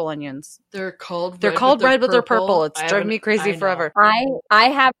onions, purple onions. They're called red, but they're purple. It's driving me crazy forever. I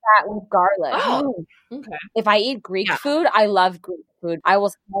have that with garlic. Oh, okay. If I eat Greek food, I love Greek food. I will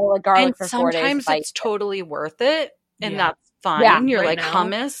smell like garlic for 4 days. Sometimes it's totally worth it, and that's fine. Yeah. You're like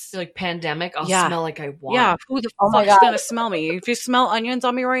hummus. You're like pandemic. I'll smell like I want. Yeah. Who the fuck's gonna smell me? If you smell onions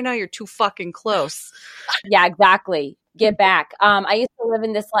on me right now, you're too fucking close. Yeah, exactly. Get back. I used to live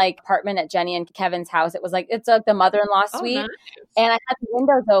in this like apartment at Jenny and Kevin's house. It was like, it's like the mother-in-law suite. Nice. And I had the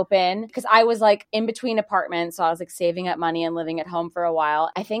windows open because I was like in between apartments. So I was like saving up money and living at home for a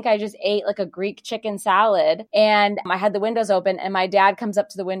while. I think I just ate like a Greek chicken salad and I had the windows open and my dad comes up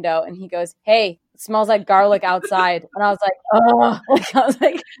to the window and he goes, "Hey, it smells like garlic outside." And I was like, oh, I was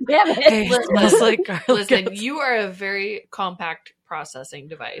like, damn it. Hey, it smells like garlic. Listen, you are a very compact processing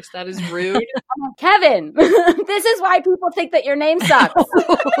device. That is rude. Kevin, this is why people think that your name sucks.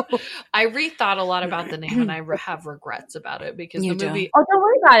 I rethought a lot about the name and I have regrets about it because the movie... Oh, don't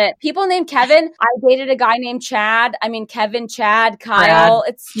worry about it. People named Kevin. I dated a guy named Chad. I mean, Kevin, Chad, Kyle.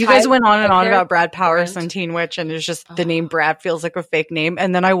 Brad. You guys went on and on about Brad Powers and Teen Witch and it's just the name Brad feels like a fake name.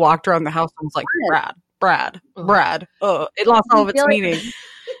 And then I walked around the house and was like, Brad. Oh, it lost all of its meaning.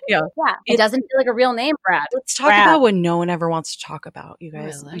 Yeah. It doesn't feel like a real name, Brad. Let's talk about what no one ever wants to talk about, you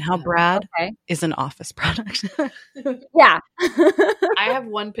guys, and how Brad is an office product. Yeah. I have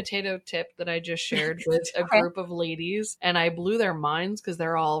one potato tip that I just shared with a group of ladies, and I blew their minds because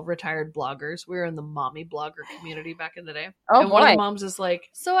they're all retired bloggers. We were in the mommy blogger community back in the day. Oh, and boy. One of the moms is like,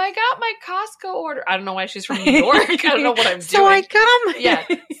 "So I got my Costco order." I don't know why she's from New York. I don't know what I'm doing. So I come. Yeah.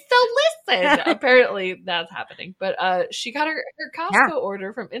 So listen. Apparently that's happening. But she got her Costco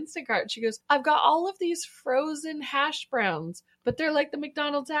order from Instacart. She goes, "I've got all of these frozen hash browns, but they're like the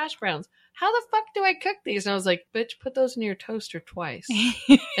McDonald's hash browns. How the fuck do I cook these?" And I was like, "Bitch, put those in your toaster twice."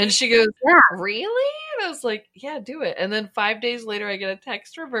 And she goes, "Really?" And I was like, "Yeah, do it." And then 5 days later, I get a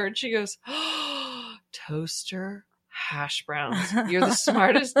text from her and she goes, "Oh, toaster hash browns. You're the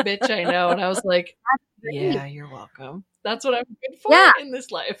smartest bitch I know." And I was like, "Yeah, you're welcome. That's what I'm good for in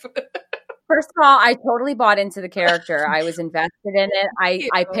this life." First of all, I totally bought into the character. I was invested in it.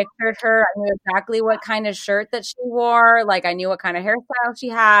 I pictured her. I knew exactly what kind of shirt that she wore. Like, I knew what kind of hairstyle she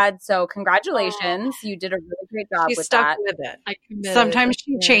had. So congratulations. You did a really great job with that. With it. Sometimes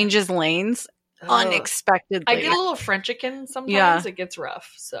she changes lanes unexpectedly. I get a little Frenchican sometimes. It gets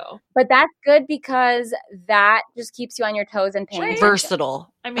rough. So, but that's good because that just keeps you on your toes and paying attention.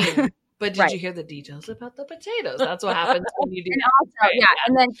 Versatile. I mean... But did you hear the details about the potatoes? That's what happens when you do. And also,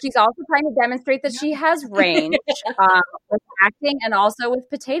 and then she's also trying to demonstrate that she has range with acting and also with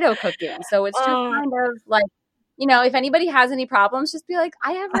potato cooking. So it's just kind of like, you know, if anybody has any problems, just be like,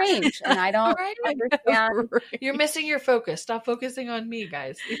 I have range and I don't understand. You're missing your focus. Stop focusing on me,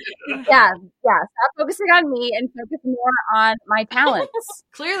 guys. Stop focusing on me and focus more on my talents.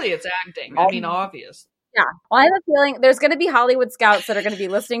 Clearly it's acting. I mean, obvious. Yeah. Well, I have a feeling there's going to be Hollywood scouts that are going to be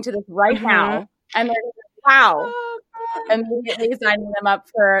listening to this right now. And they're going to be, wow. Immediately signing them up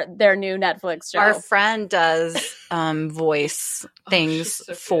for their new Netflix show. Our friend does voice things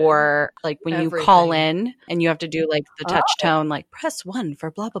for like when you call in and you have to do like the touch tone, like press 1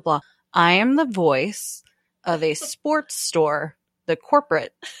 for blah, blah, blah. I am the voice of a sports store, the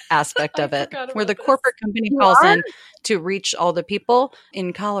corporate aspect of it, where the corporate company calls in to reach all the people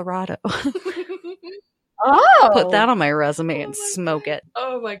in Colorado. Put that on my resume and smoke it.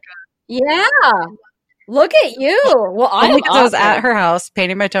 Oh my God. Yeah. Look at you. Well, I was at her house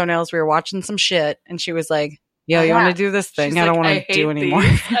painting my toenails. We were watching some shit, and she was like, yo, you want to do this thing? I don't want to do anymore.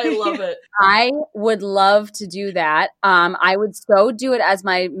 I love it. I would love to do that. I would so do it as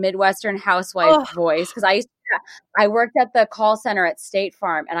my Midwestern housewife voice, because I worked at the call center at State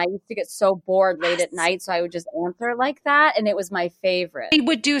Farm, and I used to get so bored late at night, so I would just answer like that, and it was my favorite. I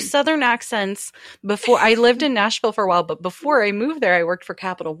would do Southern accents before. I lived in Nashville for a while, but before I moved there, I worked for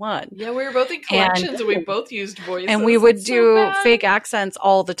Capital One. Yeah, we were both in collections, and we both used voices. And we would do fake accents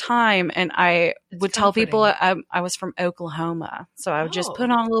all the time, and I would tell people I was from Oklahoma, so I would just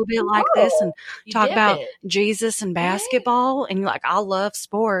put on a little bit like this and talk about Jesus and basketball, and like, I love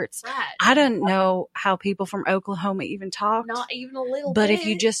sports. Right. I didn't know how people from Oklahoma even talked. Not even a little but bit. if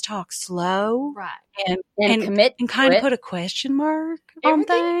you just talk slow and commit and kind of put a question mark on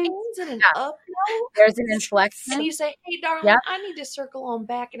things. Ends in an up, no? There's an inflection. And you say, hey, darling, I need to circle on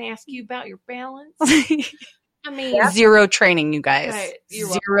back and ask you about your balance. I mean, zero training, you guys. Right,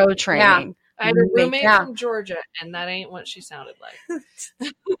 zero training. I had a roommate from Georgia, and that ain't what she sounded like.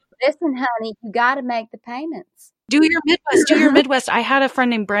 Listen, honey, you got to make the payments. Do your Midwest. Do your Midwest. I had a friend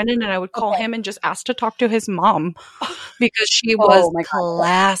named Brendan, and I would call him and just ask to talk to his mom because she was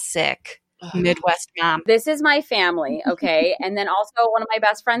classic Midwest mom. This is my family, okay? And then also one of my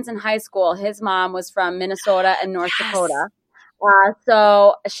best friends in high school, his mom was from Minnesota and North Dakota.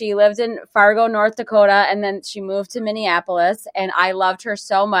 So she lived in Fargo, North Dakota, and then she moved to Minneapolis, and I loved her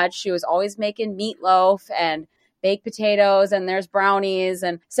so much. She was always making meatloaf and baked potatoes, and there's brownies.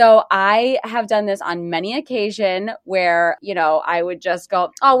 And so I have done this on many occasions where, you know, I would just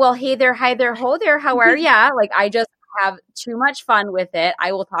go, oh, well, hey there, hi there, ho there, how are ya? Like, I just have too much fun with it.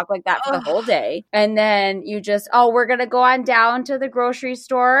 I will talk like that for the whole day. And then you just, we're going to go on down to the grocery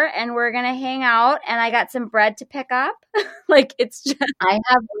store and we're going to hang out. And I got some bread to pick up. Like, it's just, I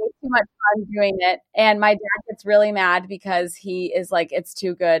have way too much fun doing it. And my dad gets really mad because he is like, it's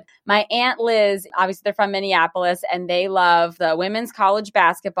too good. My Aunt Liz, obviously they're from Minneapolis, and they love the women's college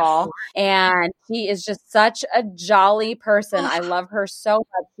basketball. And she is just such a jolly person. I love her so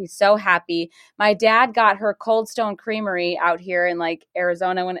much. She's so happy. My dad got her Cold Stone Creamery out here in like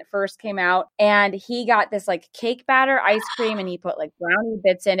Arizona when it first came out. And he got this like cake batter ice cream, and he put like brownie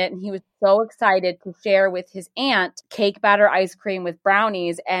bits in it. And he was so excited to share with his aunt cake batter ice cream with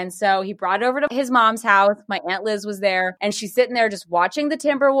brownies. And so he brought it over to his mom's house. My Aunt Liz was there, and she's sitting there just watching the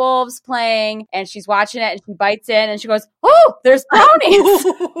Timberwolves playing, and she's watching it, and she bites in and she goes, oh, there's brownies.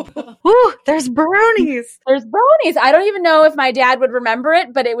 Ooh, there's brownies. There's brownies. I don't even know if my dad would remember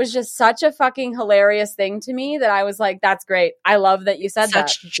it, but it was just such a fucking hilarious thing to me that I was like, that's great. I love that you said that.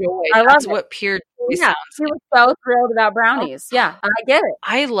 Such joy. I love That's it. what pure joy Yeah, sounds she was so thrilled about brownies. Yeah, I get it.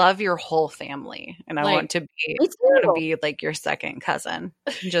 I love your whole family, and I want to be like your second cousin.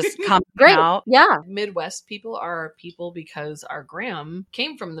 Just come out. Yeah. Midwest people are our people because our Graham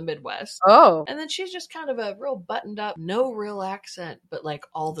came from the Midwest. Oh. And then she's just kind of a real buttoned up, no real accent, but like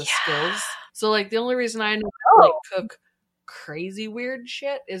all the skills. So like the only reason I know how to like cook crazy weird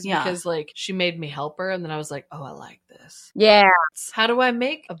shit is because like she made me help her, and then I was like, oh, I like this. Yeah. How do I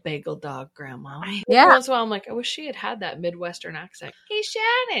make a bagel dog, Grandma? Yeah. Once in a while I'm like, I wish she had that Midwestern accent. Hey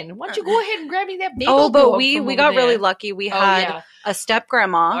Shannon, why don't you go ahead and grab me that bagel dog? But we got really lucky. We had a step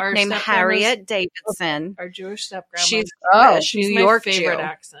grandma named Harriet Davidson. Our Jewish step grandma. She's New York favorite Jew.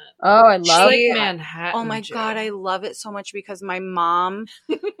 accent. Oh, I love it. Manhattan. Oh my God, I love it so much because my mom,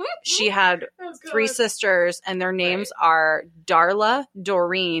 she had Oh, 3 sisters, and their names are Darla,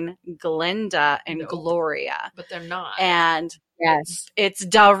 Doreen, Glenda, and Gloria. But they're not. And yes, it's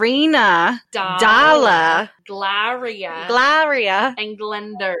Darina, Dala, Glaria, and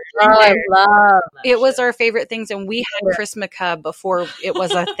Glender. Oh, I love it. Was our favorite things, and we had Chris McCub before it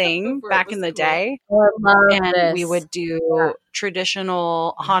was a thing back in the day. I love and this. we would do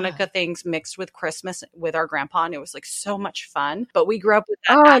traditional Hanukkah things mixed with Christmas with our grandpa, and it was like so much fun. But we grew up with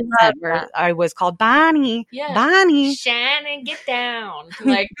that accent where I was called Bonnie. Yeah. Bonnie. Shannon, get down.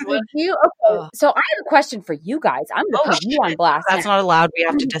 Like, what? So I have a question for you guys. I'm going to put you on blast. That's not allowed. We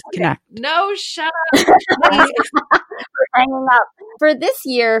have to disconnect. No, shut up. Hanging up. For this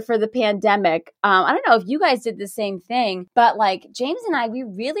year, for the pandemic, I don't know if you guys did the same thing, but like James and I, we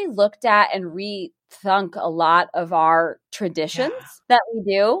really looked at and rethunk a lot of our traditions that we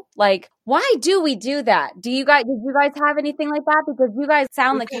do. Like, why do we do that? Did you guys have anything like that? Because you guys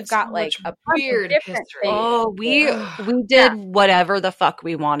sound like you've got like a weird different history. things. Oh, we did whatever the fuck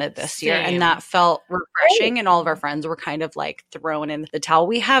we wanted this year, and that felt refreshing. And all of our friends were kind of like thrown in the towel.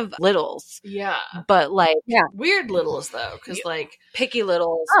 We have littles, but like weird littles though, because like picky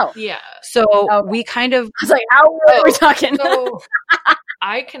littles. Oh, yeah. So we kind of I was like, how are we talking? So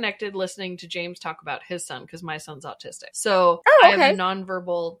I connected listening to James talk about his son because my son's autistic. So I have a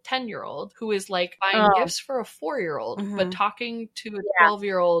nonverbal 10-year-old who is like buying gifts for a 4-year-old, but talking to a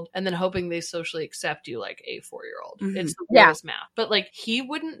 12-year-old and then hoping they socially accept you like a 4-year-old. It's the weirdest math. But like he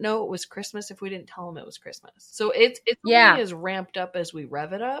wouldn't know it was Christmas if we didn't tell him it was Christmas. So it's only as ramped up as we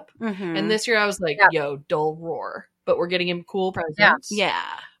rev it up. And this year I was like, yo, dull roar. But we're getting him cool presents. Yeah.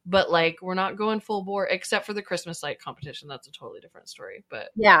 But like we're not going full bore except for the Christmas light competition. That's a totally different story. But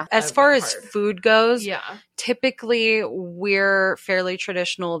as far as food goes, typically we're fairly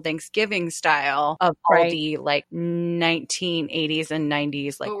traditional Thanksgiving style of all the like 1980s and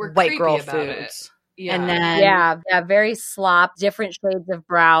 90s like white girl foods. Yeah. And then very slop, different shades of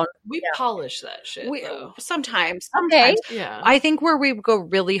brown. We polish that shit. Sometimes. Yeah. I think where we go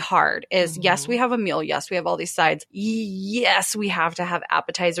really hard is yes, we have a meal. Yes, we have all these sides. Yes, we have to have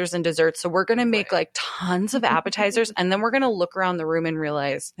appetizers and desserts. So we're going to make like tons of appetizers, and then we're going to look around the room and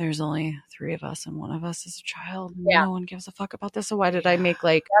realize there's only 3 of us, and one of us is a child. No one gives a fuck about this. So why did I make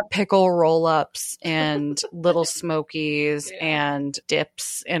like pickle roll-ups and little smokies and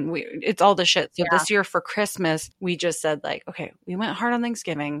dips, and it's all the shit. So this year for Christmas, we just said like, okay, we went hard on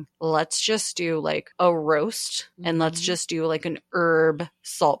Thanksgiving. Let's just do like a roast, and let's just do like an herb,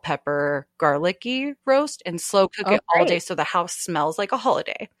 salt, pepper, garlicky roast, and slow cook it all day so the house smells like a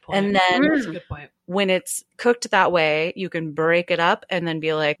holiday. And then that's a good point. When it's cooked that way, you can break it up and then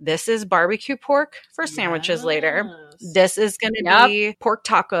be like, this is barbecue pork for sandwiches later. This is going to be pork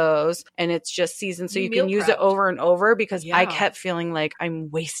tacos, and it's just seasoned so you can use it over and over, because I kept feeling like I'm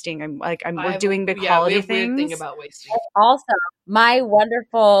wasting. We're doing big holiday things. Weird thing about wasting. Also, my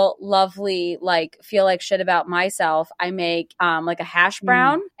wonderful, lovely, like feel like shit about myself. I make like a hash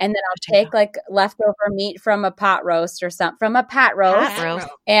brown, and then I'll take like leftover meat from a pot roast or something from a pat roast.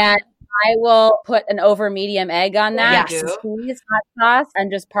 And I will put an over medium egg on that, cheese, hot sauce, and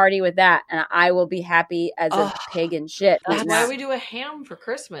just party with that. And I will be happy as a pig in shit. That's why we do a ham for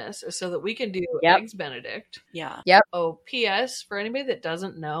Christmas, so that we can do Eggs Benedict. Yeah. Yep. Oh, P.S. for anybody that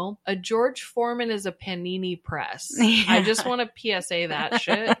doesn't know, a George Foreman is a panini press. I just want to PSA that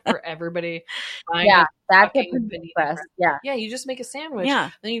shit for everybody. That's a panini press. Yeah, you just make a sandwich. Yeah.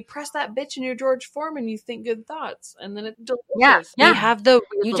 Then you press that bitch in your George Foreman, you think good thoughts, and then it's delicious. We have the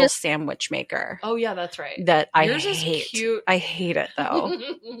little sandwich maker. Oh yeah, that's right. That Yours I is hate. Cute. I hate it though.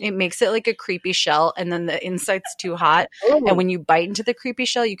 It makes it like a creepy shell, and then the inside's too hot. And when you bite into the creepy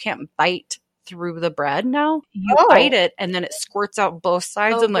shell, you can't bite through the bread now. You bite it, and then it squirts out both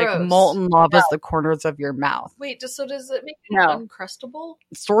sides, and like molten lava's the corners of your mouth. Wait, does it make it uncrustable?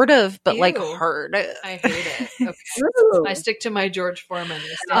 Sort of, but like hard. I hate it. Okay. I stick to my George Foreman.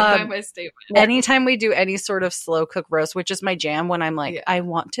 I stand by my statement. Anytime we do any sort of slow cook roast, which is my jam, when I'm like, I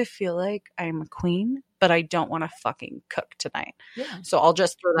want to feel like I'm a queen, but I don't want to fucking cook tonight. Yeah. So I'll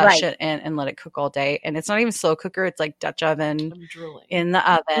just throw that shit in and let it cook all day. And it's not even slow cooker. It's like Dutch oven in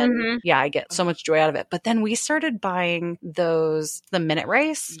the oven. Yeah, I get so much joy out of it. But then we started buying the minute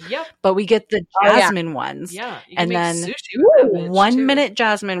rice. Yep. But we get the jasmine ones. Yeah. And then 1 minute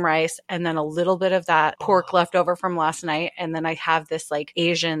jasmine rice, and then a little bit of that pork left over from last night. And then I have this like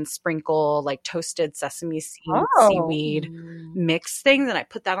Asian sprinkle, like toasted sesame seed, seaweed mix things. And I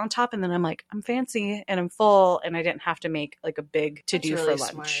put that on top. And then I'm like, I'm fancy. And I'm full, and I didn't have to make like a big to-do for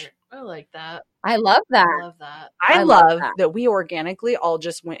lunch. Smart. I like that. I love that. I love that we organically all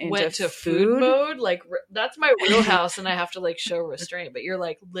just went to food mode. Like that's my wheelhouse, and I have to like show restraint. But you're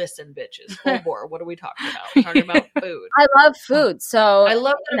like, listen, bitches, full bore. What are we talking about? We're talking about food. I love food, so I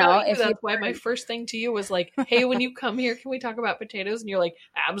love that. That's why my first thing to you was like, "Hey, when you come here, can we talk about potatoes?" And you're like,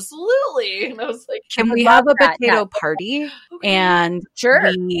 "Absolutely." And I was like, "Can we have a potato party?" Okay. And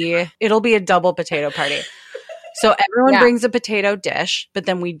it'll be a double potato party. So everyone brings a potato dish, but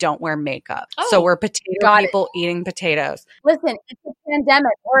then we don't wear makeup. So we're potato people eating potatoes. Listen, it's a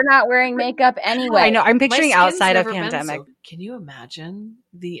pandemic. We're not wearing makeup anyway. I know. I'm picturing outside of pandemic. Can you imagine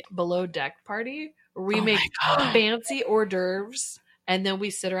the below deck party where we make fancy hors d'oeuvres and then we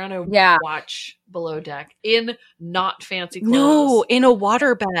sit around and watch below deck in not fancy clothes? No, in a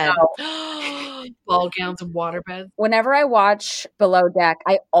waterbed. No. Ball gowns and waterbeds. Whenever I watch Below Deck,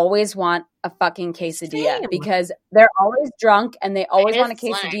 I always want a fucking quesadilla because they're always drunk and they always want a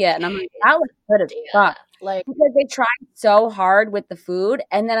quesadilla. And I'm like, that looks good as fuck. Like, because they try so hard with the food.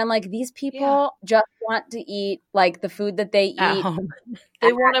 And then I'm like, these people just want to eat like the food that they eat.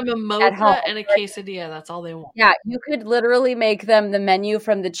 They want a mimosa and a quesadilla. That's all they want. Yeah, you could literally make them the menu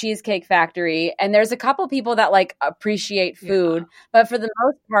from the Cheesecake Factory. And there's a couple people that like appreciate food. But for the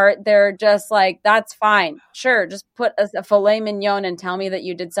most part, they're just like, that's fine. Sure, just put a filet mignon and tell me that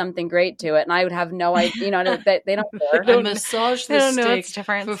you did something great to it. And I would have no idea. You know, they don't care. I massage the steak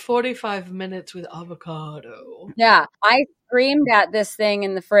for 45 minutes with avocado. Yeah, I screamed at this thing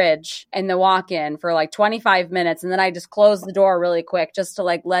in the fridge in the walk-in for like 25 minutes, and then I just closed the door really quick just to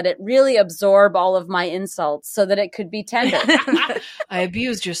like let it really absorb all of my insults so that it could be tender. I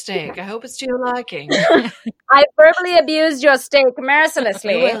abused your steak. I hope it's to your liking. I verbally abused your steak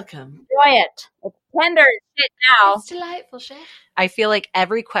mercilessly. You're welcome. Enjoy it. It's tender as shit now. It's delightful, chef. I feel like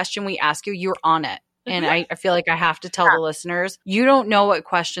every question we ask you, you're on it. And I feel like I have to tell the listeners, you don't know what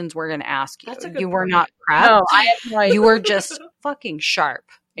questions we're going to ask you. You were not prepped. No, I have no idea. You were just fucking sharp.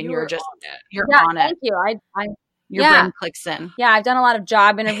 And you're just, you're on it. Thank you. Your brain clicks in. Yeah, I've done a lot of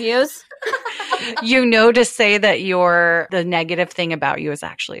job interviews. You know to say that the negative thing about you is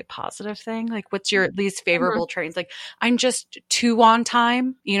actually a positive thing. Like, what's your least favorable traits? Like, I'm just too on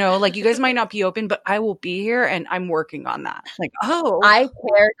time. You know, like you guys might not be open, but I will be here and I'm working on that. Like, I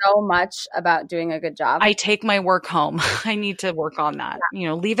care so much about doing a good job. I take my work home. I need to work on that. Yeah. You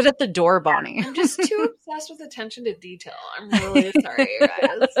know, leave it at the door, Bonnie. I'm just too obsessed with attention to detail. I'm really sorry, you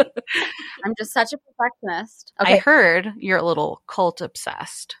guys. I'm just such a perfectionist. Okay. I heard you're a little cult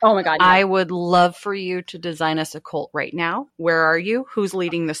obsessed. Oh my God. Yeah. I would love for you to design us a cult right now. Where are you? Who's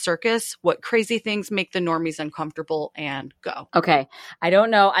leading the circus? What crazy things make the normies uncomfortable? And go. Okay. I don't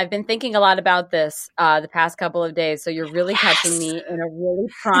know. I've been thinking a lot about this the past couple of days. So you're really catching me in a really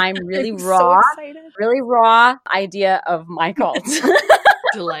prime, really raw idea of my cult.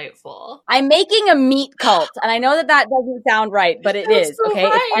 Delightful. I'm making a meat cult. And I know that doesn't sound right, but it is. So okay.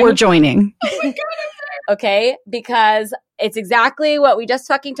 We're joining. Oh my God. Okay. Because it's exactly what we just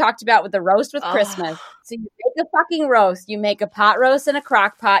fucking talked about with the roast with Christmas. So you make a fucking roast, you make a pot roast in a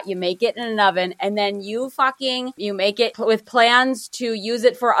crock pot, you make it in an oven, and then you make it with plans to use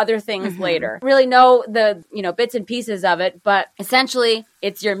it for other things later. Really know the, bits and pieces of it, but essentially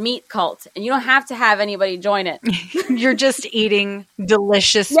it's your meat cult and you don't have to have anybody join it. You're just eating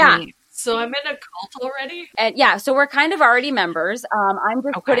delicious meat. So I'm in a cult already? And so we're kind of already members. I'm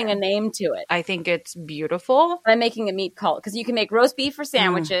just putting a name to it. I think it's beautiful. I'm making a meat cult because you can make roast beef for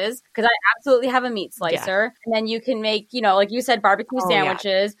sandwiches because I absolutely have a meat slicer. And then you can make, like you said, barbecue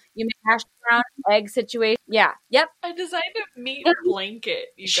sandwiches. You make hash brown egg situation. Yeah. Yep. I designed a meat blanket,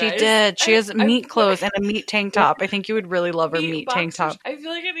 you guys. She did. She has meat clothes and a meat tank top. I think you would really love her meat tank top. I feel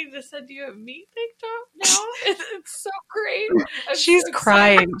like I need to send you a meat tank top now. It's so great. She's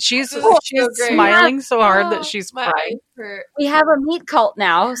crying. She's smiling so hard that she's crying. We have a meat cult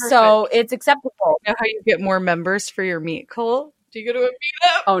now, so it's acceptable. You know how you get more members for your meat cult? Do you go to a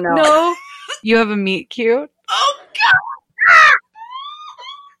meetup? Oh, no. No. You have a meat cute? Oh, God.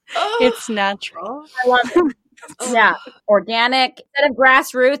 It's natural. I love it. Yeah. Organic. Instead of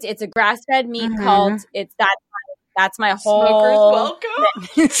grassroots, it's a grass-fed meat cult. It's that's my whole Smokers welcome.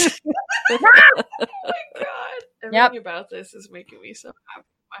 Oh my God. Everything about this is making me so happy.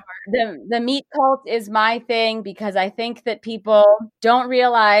 My heart. The meat cult is my thing because I think that people don't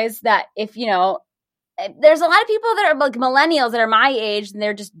realize that if, there's a lot of people that are like millennials that are my age and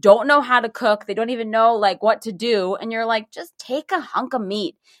they just don't know how to cook. They don't even know like what to do. And you're like, just take a hunk of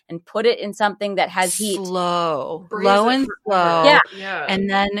meat and put it in something that has heat. Low and slow. Yeah. And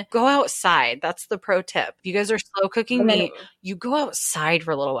then go outside. That's the pro tip. If you guys are slow cooking meat, you go outside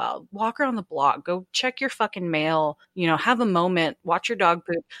for a little while. Walk around the block. Go check your fucking mail. Have a moment. Watch your dog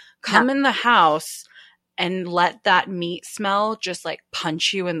poop. Come in the house. And let that meat smell just like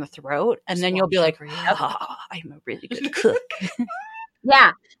punch you in the throat. And then you'll be like, I'm a really good cook.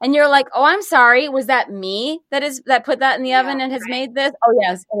 Yeah. And you're like, oh, I'm sorry. Was that me that put that in the oven and has made this? Oh,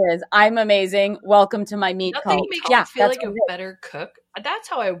 yes, it is. I'm amazing. Welcome to my meat cult. Makes me feel like a better cook. That's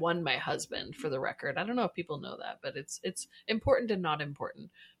how I won my husband, for the record. I don't know if people know that, but it's important and not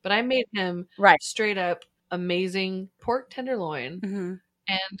important. But I made him straight up amazing pork tenderloin Mm-hmm.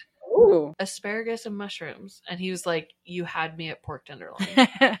 and Ooh. asparagus and mushrooms. And he was like, you had me at pork tenderloin.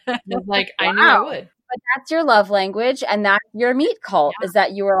 I was like, I knew I Wow. would. But that's your love language, and that's your meat cult, is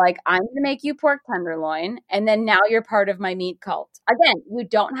that you were like, I'm going to make you pork tenderloin, and then now you're part of my meat cult. Again, you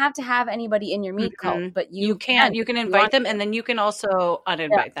don't have to have anybody in your meat cult, but you can. You can invite them, and then you can also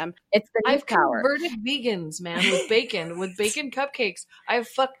uninvite them. It's the meat I've power. converted vegans, man, with bacon cupcakes. I've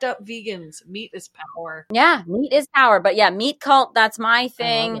fucked up vegans. Meat is power. Yeah, meat is power. But yeah, meat cult, that's my I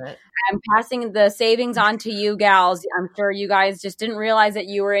thing. love it. I'm passing the savings on to you gals. I'm sure you guys just didn't realize that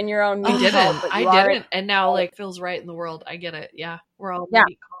you were in your own meat cult. But you I are. didn't. And now like feels right in the world. I get it. Yeah. We're all Yeah.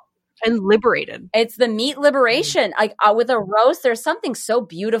 meat cult. And liberated. It's the meat liberation. Like with a roast, there's something so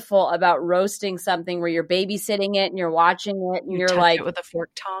beautiful about roasting something where you're babysitting it and you're watching it and you're touch like, it with the fork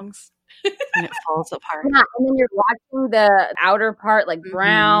tongs, and it falls apart. yeah, and then you're watching the outer part like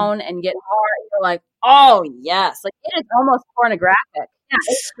brown and get hard. And you're like, oh yes, like it is almost pornographic. Yeah,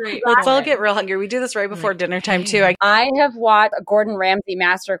 it's Great. Let's all get real hungry. We do this right before dinner time too. I have watched a Gordon Ramsay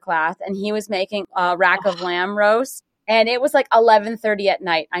masterclass, and he was making a rack of lamb roast. And it was like 11:30 at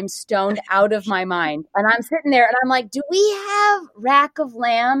night. I'm stoned out of my mind. And I'm sitting there and I'm like, do we have rack of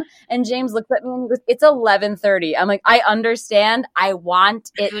lamb? And James looks at me and he goes, it's 11:30. I'm like, I understand. I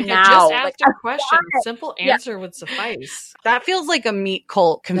want it Like, now. I just Like, asked a question. Simple answer would suffice. That feels like a meat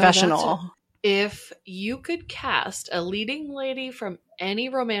cult confessional. If you could cast a leading lady from any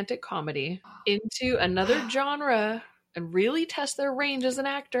romantic comedy into another genre and really test their range as an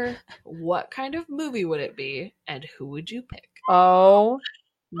actor, what kind of movie would it be and who would you pick? oh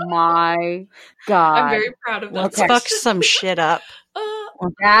my God. I'm very proud of that. Let's fuck some shit up.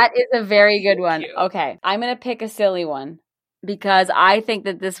 That is a very good one. you. Okay. I'm going to pick a silly one because I think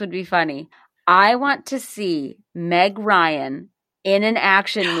that this would be funny. I want to see Meg Ryan in an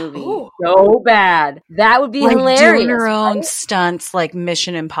action movie Ooh. so bad. That would be Like hilarious. doing her own right? stunts, like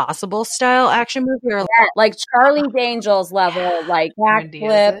Mission Impossible style action movie. Or Yeah, like Charlie's Angels level, like Wendy,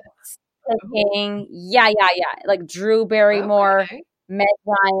 is backflip, it? clicking. Yeah. Like Drew Barrymore, Okay. Meg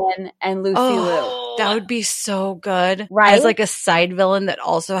Ryan, and Lucy Liu. that would be so good. Right? As like a side villain that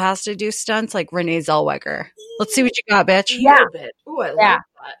also has to do stunts, like Renee Zellweger. Let's see what you got, bitch. Yeah. Ooh, I love Yeah. that.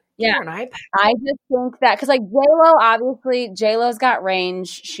 Yeah. Give her an iPad. I just think that because like J-Lo, obviously J-Lo's got range.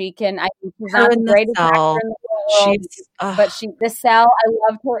 She can. I think she's Her not the in The greatest Cell. actor in the world, She's ugh. but the Cell. I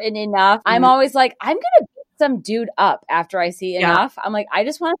loved her in Enough. I'm always like, I'm gonna beat some dude up after I see Yeah. Enough. I'm like, I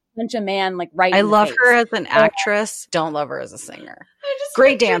just want to punch a man like right. I in the love face. her as an actress. Don't love her as a singer. I just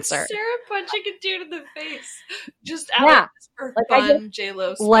Great pictured dancer. Sarah punching a dude in the face. Just Yeah. out for Like, I fun,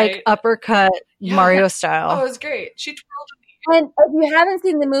 J-Lo Like spite. uppercut Yeah. Mario Oh, style. it was great. She twirled And if you haven't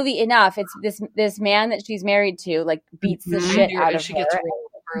seen the movie Enough, it's this man that she's married to like beats the Mhm. shit and out of she her. gets And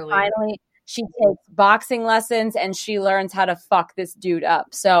real early. finally, she takes boxing lessons and she learns how to fuck this dude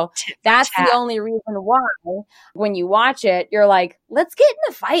up. So that's the only reason why when you watch it, you're like, let's get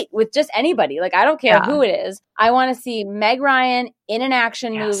in a fight with just anybody. Like, I don't care Yeah. who it is. I want to see Meg Ryan in an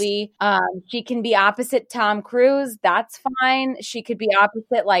action Yes. movie. She can be opposite Tom Cruise. That's fine. She could be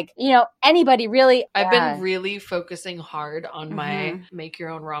opposite, like, anybody really. I've Yeah. been really focusing hard on my Mhm. make your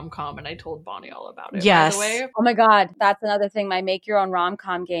own rom-com, and I told Bonnie all about it. Yes. By the way, Oh my God, that's another thing. My make your own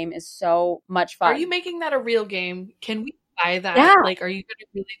rom-com game is so much fun. are you making that a real game? Can we buy that? Yeah. Like, are you going to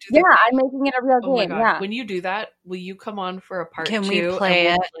really do that? Yeah, I'm making it a real Oh my game. God. Yeah. When you do that, will you come on for a part Can 2? we and play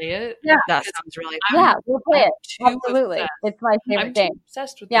we'll it? play it? Yeah. That sounds really Yeah, we'll play it. I'm too Absolutely. obsessed. It's my favorite I'm game. too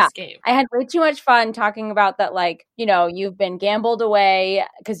obsessed with Yeah. this game. I had way too much fun talking about that, like, you've been gambled away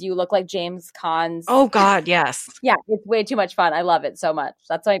because you look like James Caan's. Oh God, yes. Yeah, it's way too much fun. I love it so much.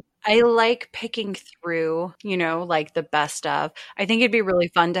 That's why. I like picking through, like the best of. I think it'd be really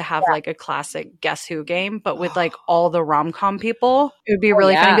fun to have like a classic Guess Who game, but with like all the rom-com people. It would be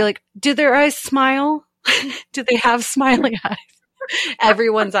really fun to be like, do their eyes smile? Do they have smiley eyes?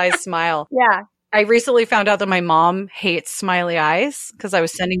 Everyone's eyes smile. Yeah. I recently found out that my mom hates smiley eyes because I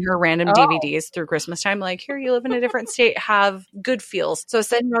was sending her random DVDs through Christmas time. Like, here, you live in a different state, have good feels. So I was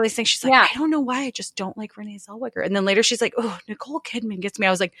sending her all these things. She's like, Yeah. I don't know why. I just don't like Renee Zellweger. And then later she's like, oh, Nicole Kidman gets me.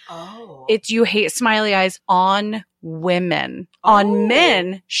 I was like, Oh. it's you hate smiley eyes on women. Oh. On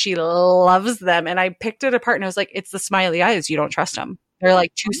men, she loves them. And I picked it apart and I was like, it's the smiley eyes. You don't trust them. They're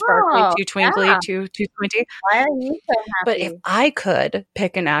like too sparkly, Oh, too twinkly, yeah. too squinty. Why are you so happy? But if I could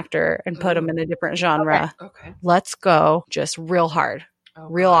pick an actor and put him in a different genre, Okay. let's go just real hard. Oh,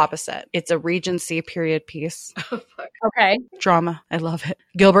 Real God. opposite. It's a Regency period piece. Oh, fuck. Okay. Drama. I love it.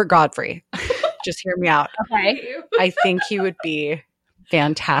 Gilbert Godfrey. Just hear me out. Okay. I think he would be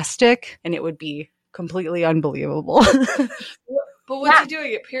fantastic and it would be completely unbelievable. But what's he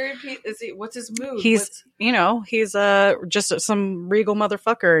doing at period piece? What's his mood? He's just some regal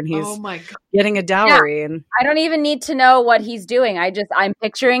motherfucker, and he's oh my God. getting a dowry. And I don't even need to know what he's doing. I'm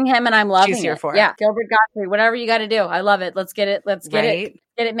picturing him and I'm loving She's here it. for it. Yeah, Gilbert Gottfried, whatever you got to do. I love it. Let's get it. Let's get it.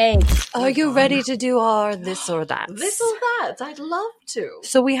 Get it made. Are you ready to do our this or that? This or that. I'd love to.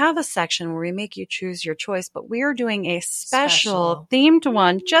 So we have a section where we make you choose your choice, but we are doing a special themed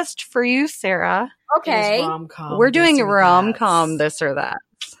one just for you, Sarah. Okay. Rom-com. We're doing a rom-com this or that.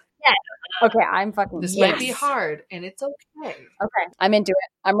 Yeah. Okay, I'm fucking. This might be hard, and it's okay. Okay, I'm into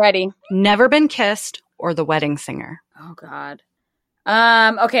it. I'm ready. Never Been Kissed or The Wedding Singer. Oh God.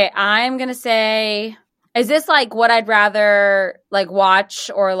 Okay, I'm gonna say. Is this like what I'd rather like watch,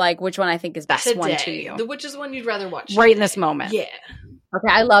 or like which one I think is best one to you? Which is one you'd rather watch right in this moment? Yeah. Okay,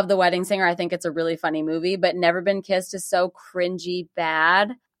 I love The Wedding Singer. I think it's a really funny movie, but Never Been Kissed is so cringy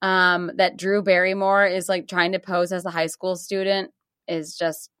bad. That Drew Barrymore is like trying to pose as a high school student is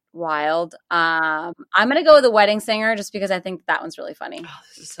just wild. I'm gonna go with The Wedding Singer just because I think that one's really funny. Oh,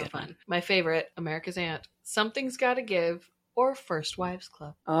 this is so fun. My favorite, America's Aunt. Something's Gotta Give or First Wives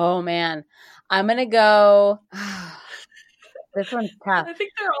Club. Oh man, I'm gonna go. This one's tough. I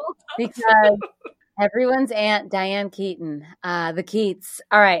think they're all tough. Because everyone's aunt, Diane Keaton, the Keats.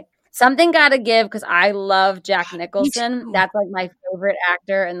 All right. Something Gotta Give because I love Jack Nicholson. That's like my favorite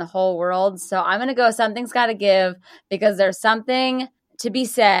actor in the whole world. So I'm going to go Something's Gotta Give because there's something to be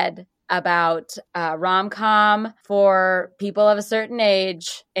said about rom-com for people of a certain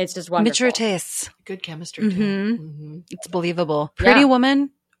age. It's just wonderful. Mature tastes. Good chemistry too. It's believable. Pretty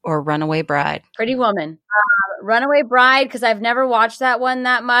Woman or Runaway Bride? Pretty Woman. Runaway Bride because I've never watched that one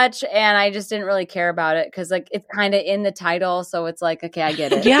that much and I just didn't really care about it because like it's kind of in the title, so it's like, okay, I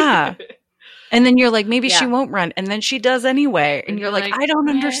get it. Yeah. And then you're like, maybe she won't run, and then she does anyway, and you're like, I don't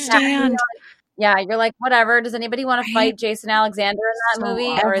understand. Yeah, you're like, whatever. Does anybody want to fight Jason Alexander in that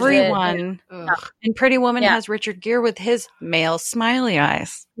movie? Everyone. And Pretty Woman has Richard Gere with his male smiley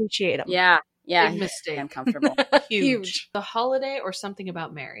eyes. Appreciate him. Yeah. Yeah, big mistake. Uncomfortable. Huge. The Holiday or Something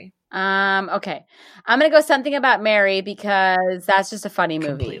About Mary? Okay. I'm gonna go Something About Mary because that's just a funny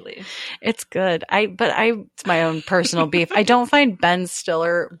movie. Completely. It's good. It's my own personal beef. I don't find Ben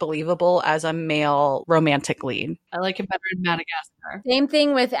Stiller believable as a male romantic lead. I like him better in Madagascar. Same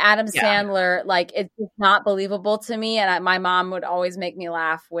thing with Adam Sandler. Like it's just not believable to me. And my mom would always make me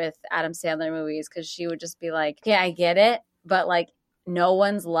laugh with Adam Sandler movies because she would just be like, "Okay, I get it, but like." No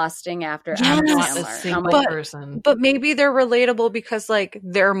one's lusting after Adam Sandler. But maybe they're relatable because like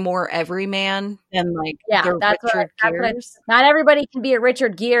they're more everyman than like Richard Gere. Not everybody can be a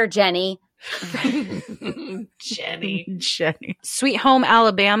Richard Gere, Jenny. Jenny. Sweet Home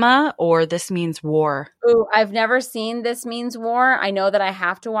Alabama or This Means War? Ooh, I've never seen This Means War. I know that I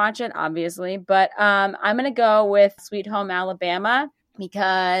have to watch it, obviously, but I'm going to go with Sweet Home Alabama.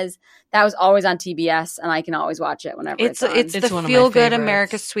 Because that was always on TBS and I can always watch it whenever it's on. It's the feel-good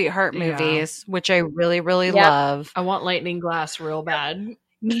America's Sweetheart movies, which I really, really love. I want Lightning Glass real bad.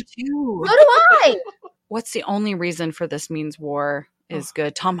 Me too. So do I. What's the only reason for This Means War is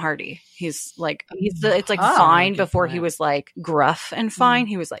good? Tom Hardy. It's like fine before he was like gruff and fine.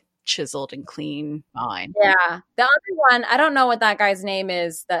 He was like chiseled and clean. Fine. Yeah. The other one, I don't know what that guy's name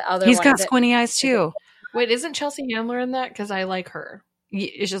is. He's got squinty eyes too. Wait, isn't Chelsea Handler in that? Because I like her.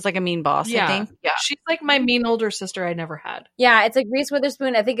 It's just like a mean boss, I think. Yeah. She's like my mean older sister I never had. Yeah, it's like Reese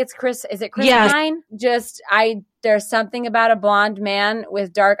Witherspoon. I think it's Chris. Is it Chris Pine? There's something about a blonde man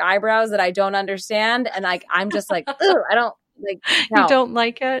with dark eyebrows that I don't understand. And like, I'm just like, ugh, I don't like. No. You don't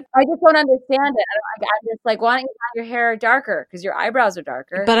like it? I just don't understand it. I'm just like, why don't you dye your hair darker? Because your eyebrows are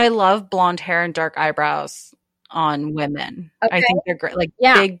darker. But I love blonde hair and dark eyebrows on women. Okay. I think they're great. Like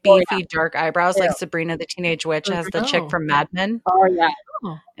big, beefy, dark eyebrows, like Sabrina the Teenage Witch has the chick from Mad Men. Oh, yeah.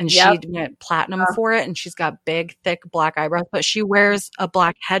 And she went platinum for it, and she's got big, thick black eyebrows, but she wears a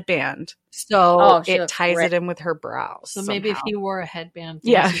black headband. So it ties it in with her brows. So maybe if he wore a headband.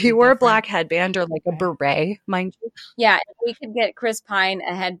 Yeah, if he wore a black headband or like a beret, mind you. Yeah, if we could get Chris Pine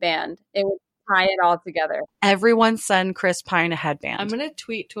a headband, it would tie it all together. Everyone send Chris Pine a headband. I'm going to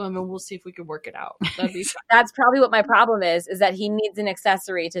tweet to him and we'll see if we can work it out. That'd be fun. That's probably what my problem is that he needs an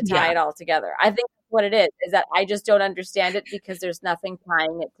accessory to tie it all together. I think what it is that I just don't understand it because there's nothing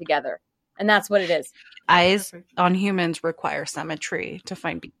tying it together. And that's what it is. Eyes on humans require symmetry to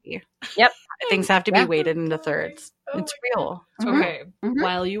find beauty. Yep. Things have to be weighted into thirds. It's real. Okay.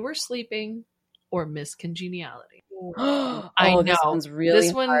 While You Were Sleeping or Miss Congeniality? I know. This one's really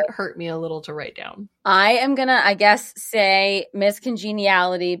This one hard. hurt me a little to write down. I am going to, I guess, say Miss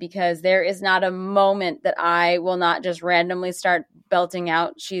Congeniality because there is not a moment that I will not just randomly start belting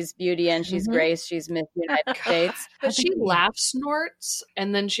out, she's Beauty and she's Grace, she's Miss United States. But she laugh snorts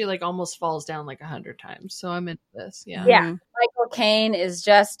and then she like almost falls down like 100 times. So I'm into this. Yeah. Yeah. Michael Caine is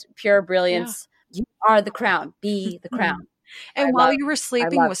just pure brilliance. You are the crown. Be the crown. And While You Were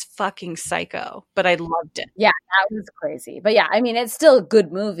Sleeping was fucking psycho, but I loved it. Yeah, that was crazy. But yeah, I mean, it's still a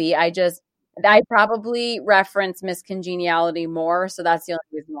good movie. I probably reference Miss Congeniality more, so that's the only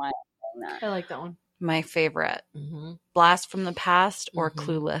reason why I'm saying that. I like that one. My favorite. Blast from the Past or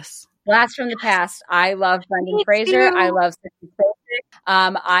Clueless? Blast from the Past. I love Brendan Fraser. I love Sissy Spacek.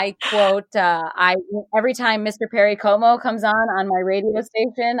 I quote, every time Mr. Perry Como comes on my radio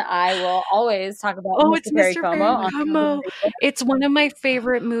station, I will always talk about Mr. Perry Como. It's one of my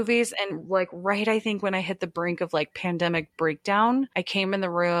favorite movies. And like, I think when I hit the brink of like pandemic breakdown, I came in the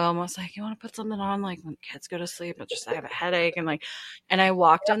room. I was like, you want to put something on? Like when kids go to sleep, I have a headache. And I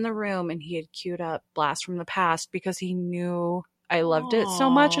walked in the room and he had queued up Blast from the Past because he knew I loved it so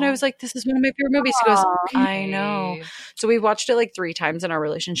much. And I was like, this is one of my favorite movies. He goes, I know. So we watched it like 3 times in our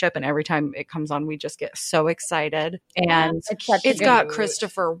relationship. And every time it comes on, we just get so excited. And it's got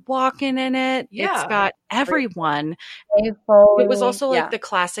Christopher Walken in it. Yeah. It's got everyone. It was also like the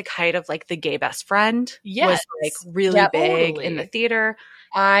classic height of like The Gay Best Friend. Was like really big in the theater.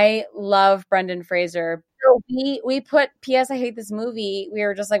 I love Brendan Fraser. So we put P.S. I Hate This Movie. We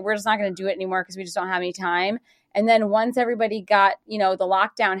were just like, we're just not going to do it anymore because we just don't have any time. And then once everybody got, the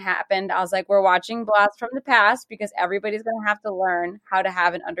lockdown happened, I was like, we're watching Blast from the Past because everybody's going to have to learn how to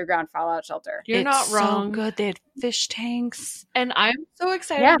have an underground fallout shelter. You're not wrong. So good. They had fish tanks. And I'm so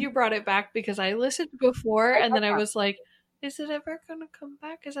excited you brought it back because I listened before and then I was like, is it ever going to come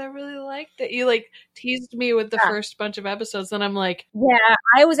back? Because I really liked it. You like teased me with the first bunch of episodes. And I'm like, yeah,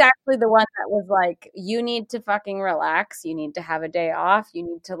 I was actually the one that was like, you need to fucking relax. You need to have a day off. You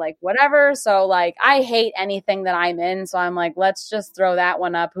need to like whatever. So like, I hate anything that I'm in. So I'm like, let's just throw that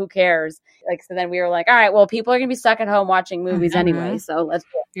one up. Who cares? Like, so then we were like, all right, well, people are going to be stuck at home watching movies anyway. So let's do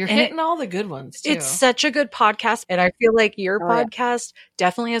it. You're hitting all the good ones too. It's such a good podcast. And I feel like your podcast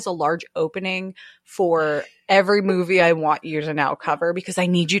definitely has a large opening for every movie I want you to now cover because I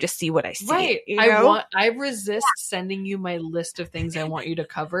need you to see what I see. Right. You know? I resist sending you my list of things I want you to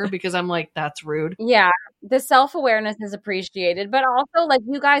cover because I'm like, that's rude. Yeah. The self-awareness is appreciated, but also like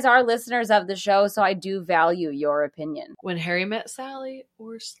you guys are listeners of the show. So I do value your opinion. When Harry Met Sally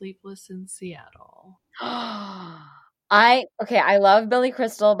or Sleepless in Seattle. I love Billy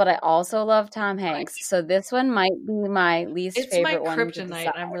Crystal, but I also love Tom Hanks. So this one might be my least favorite one. It's my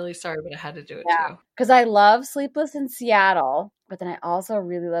kryptonite. I'm really sorry, but I had to do it too. Because I love Sleepless in Seattle, but then I also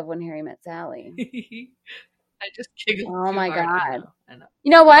really love When Harry Met Sally. I just giggled. Oh my God. I know.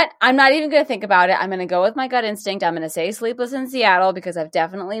 You know what? I'm not even going to think about it. I'm going to go with my gut instinct. I'm going to say Sleepless in Seattle because I've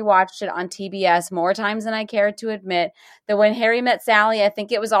definitely watched it on TBS more times than I care to admit. The When Harry Met Sally, I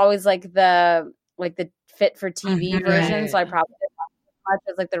think it was always like the fit for TV version, so I probably didn't watch as much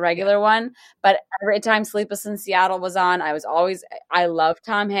as like the regular one. But every time Sleepless in Seattle was on, I love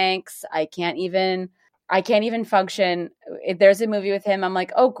Tom Hanks. I can't even function. If there's a movie with him, I'm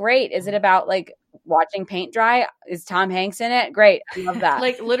like, oh great. Is it about like watching paint dry? Is Tom Hanks in it? Great. I love that.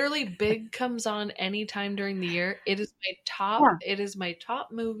 Like literally Big comes on anytime during the year. It is my top. It is my top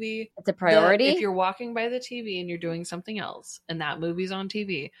movie. It's a priority. If you're walking by the TV and you're doing something else and that movie's on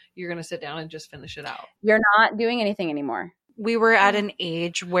TV, you're going to sit down and just finish it out. You're not doing anything anymore. We were at an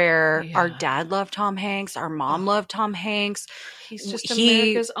age where our dad loved Tom Hanks. Our mom loved Tom Hanks. He's just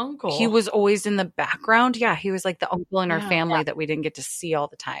America's uncle. He was always in the background. Yeah, he was like the uncle in our family that we didn't get to see all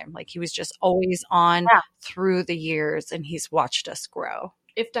the time. Like he was just always on through the years, and he's watched us grow.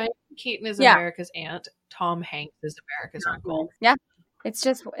 If Diane Keaton is America's aunt, Tom Hanks is America's uncle. Yeah, it's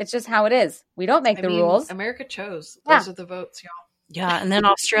just how it is. We don't make the rules. America chose. Those are the votes, y'all. Yeah, and then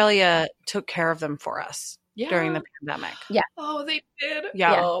Australia took care of them for us. During the pandemic. Yeah. Oh, they did.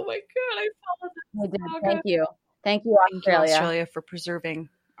 Yeah. Oh my God. I followed them. They did. Thank you. Thank you, Australia, for preserving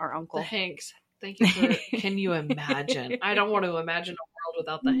our uncle. The Hanks. Thank you for can you imagine? I don't want to imagine a world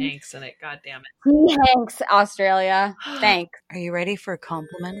without the Hanks in it. God damn it. Thanks, Australia. Thanks. Are you ready for a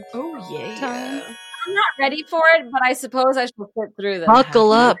compliment? Oh yeah. Time? I'm not ready for it, but I suppose I shall sit through this.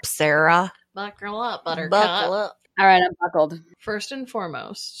 Buckle up, Sarah. Buckle up, Buttercup. Buckle up. All right, I'm buckled. First and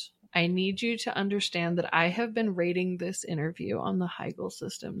foremost, I need you to understand that I have been rating this interview on the Heigl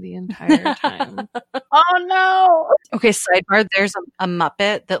system the entire time. Oh no. Okay, sidebar, there's a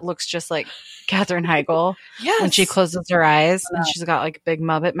Muppet that looks just like Katherine Heigl. Yes. When she closes her eyes and she's got like a big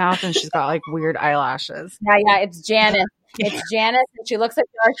Muppet mouth and she's got like weird eyelashes. Yeah, it's Janice. It's Janice, and she looks like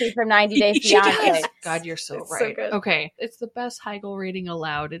Darcy from 90 Day Fiancé. God, you're so It's right. so good. Okay, it's the best Heigl rating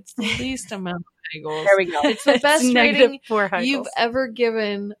allowed. It's the least amount of Heigls. There we go. It's the best rating -4 Heigls. you've ever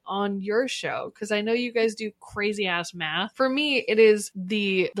given on your show, because I know you guys do crazy ass math. For me, it is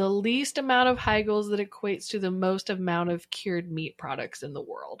the least amount of Heigls that equates to the most amount of cured meat products in the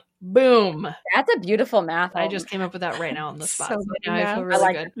world. Boom. That's a beautiful math. I just came up with that right now on the spot. So So good now I math. feel I really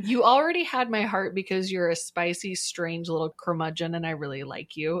like good. You already had my heart because you're a spicy, strange little curmudgeon, and I really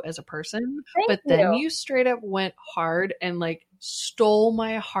like you as a person. Thank But then you. you straight up went hard and like stole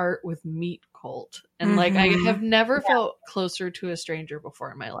my heart with Meat Cult. And like I Mhm. have never felt closer to a stranger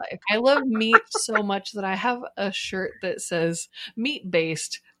before in my life. I love meat so much that I have a shirt that says meat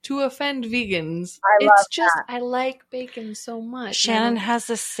based to offend vegans. I love It's just that. I like bacon so much. Shannon has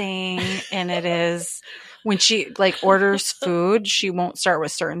a saying, and it is when she like orders food, she won't start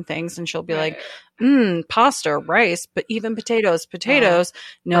with certain things, and she'll be like, pasta, rice, but even potatoes.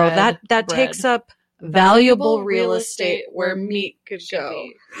 No, bread, that bread. takes up valuable real estate where meat could should go.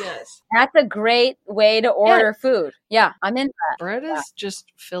 be. Yes. That's a great way to order food. Yeah, I'm in that. Bread is just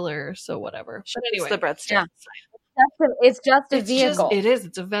filler, so whatever. But anyway, It's the breadstick. Yeah. It's just a it's vehicle. it is.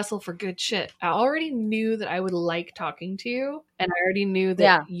 It's a vessel for good shit. I already knew that I would like talking to you, and I already knew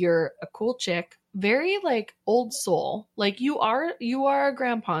that you're a cool chick. Very like old soul. Like you are a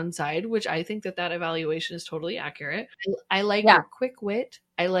grandpa inside, which I think that evaluation is totally accurate. I like your quick wit.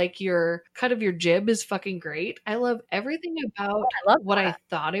 I like your cut of your jib is fucking great. I love everything about what I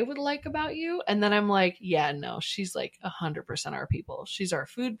thought I would like about you. And then I'm like, yeah, no, she's like 100% our people. She's our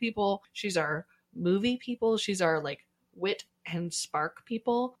food people. She's our movie people. She's our like wit and spark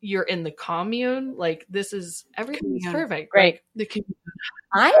people. You're in the commune. Like this is everything's perfect. Great. Like, the commune.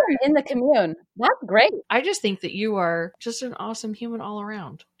 I am in the commune. That's great. I just think that you are just an awesome human all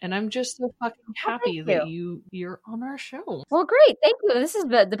around. And I'm just so fucking happy that you're on our show. Well, great. Thank you. This is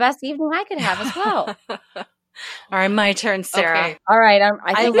the best evening I could have as well. All right, my turn, Sarah. Okay. All right. I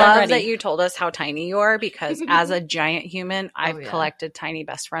I think I'm love ready. that you told us how tiny you are because as a giant human, I've yeah. collected tiny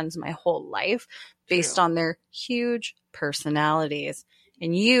best friends my whole life based on their huge personalities.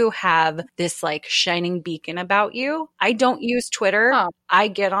 And you have this like shining beacon about you. I don't use Twitter. Oh. I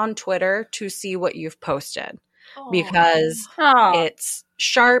get on Twitter to see what you've posted Aw. because Oh, it's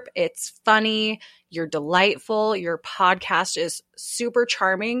sharp, it's funny, you're delightful, your podcast is super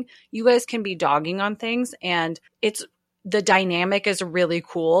charming. You guys can be dogging on things and the dynamic is really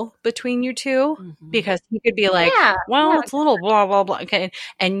cool between you two because he could be like, it's a little blah, blah, blah. Okay.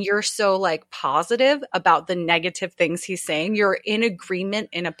 And you're so like positive about the negative things he's saying. You're in agreement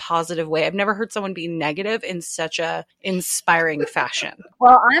in a positive way. I've never heard someone be negative in such a inspiring fashion.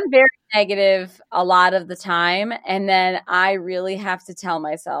 well, I'm very negative a lot of the time. And then I really have to tell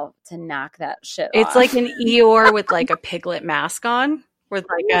myself to knock that shit It's off. like an Eeyore with like a piglet mask on with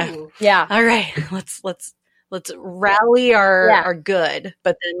like yeah. all right, let's rally our good,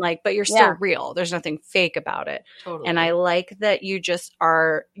 but then but you're still real. There's nothing fake about it. Totally. And I like that you just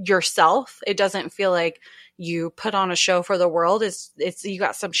are yourself. It doesn't feel like you put on a show for the world. It's you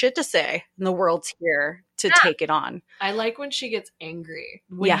got some shit to say and the world's here to take it on. I like when she gets angry.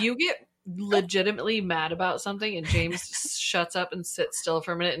 When you get legitimately mad about something and James shuts up and sits still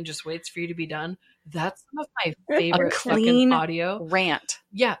for a minute and just waits for you to be done. That's some of my favorite clean fucking audio. Rant.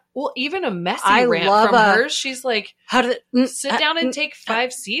 Yeah. Well, even a messy I rant love from hers. She's like, how did sit down and take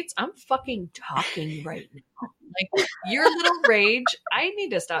 5 seats. I'm fucking talking right now. Like your little rage. I need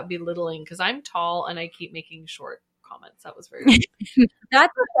to stop belittling because I'm tall and I keep making short comments. That was very rude.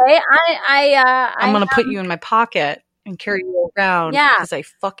 That's okay. I'm gonna put you in my pocket and carry you around because I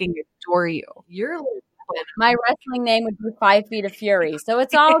fucking adore you. You're my wrestling name would be 5 Feet of Fury. So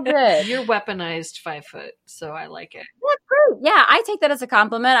it's all good. You're weaponized 5 foot, so I like it. That's great. Yeah, I take that as a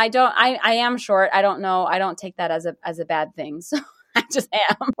compliment. I am short. I don't know. I don't take that as a bad thing. So I just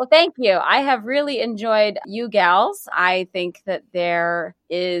am. Well, thank you. I have really enjoyed you gals. I think that there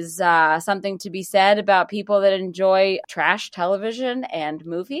is something to be said about people that enjoy trash television and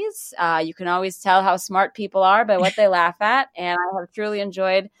movies. You can always tell how smart people are by what they laugh at. And I have truly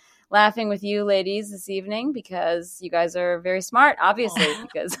enjoyed laughing with you ladies this evening because you guys are very smart, obviously,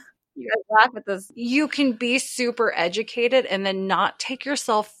 because you guys laugh at this. You can be super educated and then not take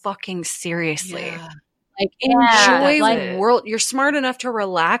yourself fucking seriously. Yeah. Like, enjoy the world. You're smart enough to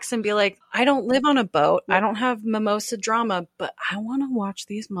relax and be like, I don't live on a boat. I don't have mimosa drama, but I want to watch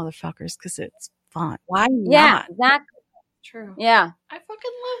these motherfuckers because it's fun. Why not? Exactly. True. Yeah. I fucking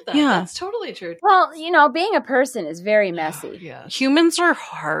love that. Yeah. That's totally true. Well, being a person is very messy. Yeah. Humans are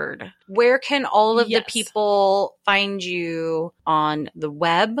hard. Where can all of the people find you on the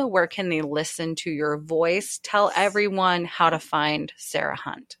web? Where can they listen to your voice? Tell everyone how to find Sarah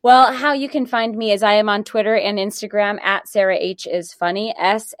Hunt. Well, how you can find me is I am on Twitter and Instagram at Sarah H is funny.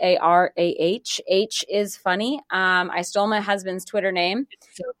 SARAH. H is funny. I stole my husband's Twitter name. It's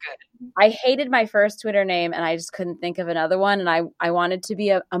so good. I hated my first Twitter name and I just couldn't think of another one. And I wanted to be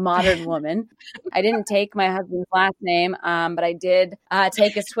a modern woman. I didn't take my husband's last name, but I did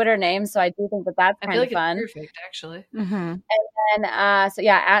take his Twitter name. So I do think that that's kind of fun. It's perfect, actually. Mm-hmm. And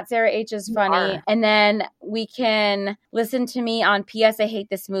at Sarah H is funny. And then we can listen to me on P.S. I Hate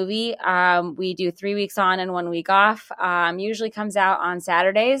This Movie. We do 3 weeks on and 1 week off. Usually comes out on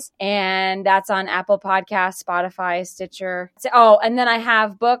Saturdays, and that's on Apple Podcasts, Spotify, Stitcher. And then I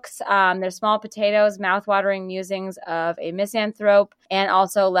have books. There's Small Potatoes, Mouthwatering Musings of a Misanthrope, and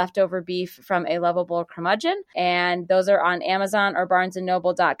also Leftover Beef from a Lovable Curmudgeon. And those are on Amazon or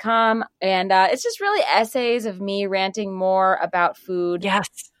barnesandnoble.com. And it's just really essays of me ranting more about food. Yes.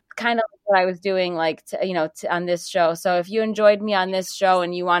 Kind of what I was doing on this show. So if you enjoyed me on this show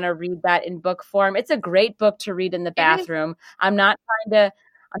and you want to read that in book form, it's a great book to read in the bathroom. I'm not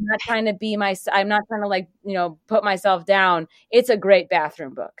trying to put myself down. It's a great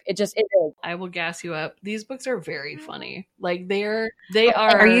bathroom book. It is. I will gas you up. These books are very funny. Like they are.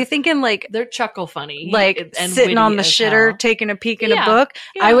 Are you thinking like they're chuckle funny? Like and sitting on the shitter, taking a peek in a book?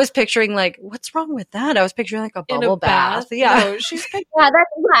 Yeah. I was picturing like, what's wrong with that? I was picturing like a bubble bath. Yeah. No,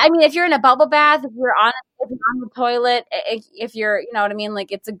 I mean, if you're in a bubble bath, if you're on the toilet, if you're, you know what I mean?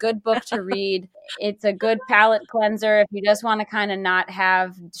 Like it's a good book to read. It's a good palate cleanser if you just want to kind of not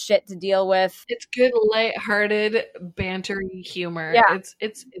have shit to deal with. It's good, lighthearted, bantery humor. Yeah.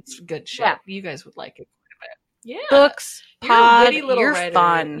 It's good shit. Yeah. You guys would like it quite a bit. Yeah. Books, pod, you're writer.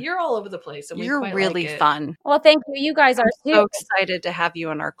 Fun. You're all over the place. And you're really fun. Well, thank you. You guys are too. So excited to have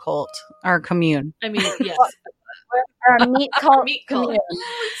you in our cult, our commune. I mean, yes. Our meat cult. Oh,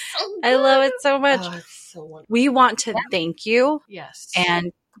 so I love it so much. Oh, it's so wonderful. We want to thank you. Yes.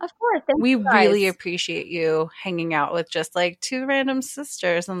 And of course, we really appreciate you hanging out with just like two random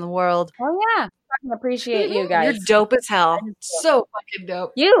sisters in the world. Oh yeah, I appreciate you guys. You're dope as hell. So fucking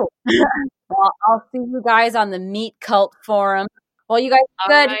dope. You. Well, I'll see you guys on the Meat Cult forum. Well, you guys are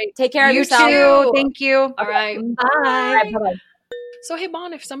good. Right. Take care of you yourself. Too. Thank you. All right. Bye. All right, bye-bye. So, hey,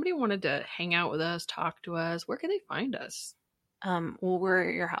 Bon, if somebody wanted to hang out with us, talk to us, where can they find us? Well, we're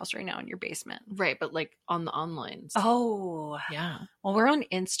at your house right now in your basement. Right, but like on the onlines. Oh. Yeah. Well, we're on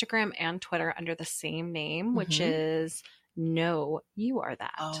Instagram and Twitter under the same name, which is No, You Are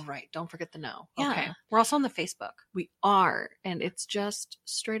That. Oh, right. Don't forget the no. Yeah. Okay. We're also on the Facebook. We are. And it's just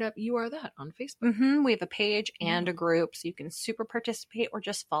straight up You Are That on Facebook. Mm-hmm. We have a page and a group, so you can super participate or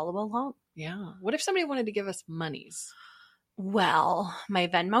just follow along. Yeah. What if somebody wanted to give us monies? Well, my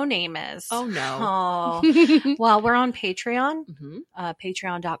Venmo name is. Oh, no. Oh. Well, we're on Patreon, Mm-hmm.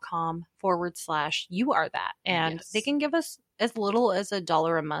 patreon.com/You Are That. And they can give us as little as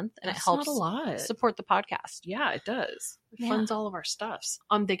 $1 a month, and That's it helps not a lot. support the podcast. Yeah, it does. It Yeah. funds all of our stuffs.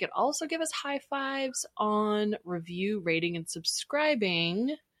 They could also give us high fives on review, rating, and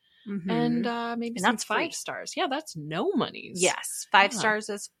subscribing. Mm-hmm. And maybe And some that's free. 5 stars. Yeah, that's no monies. Yes, 5 Yeah. stars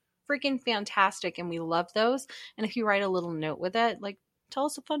is freaking fantastic, and we love those. And if you write a little note with it, like tell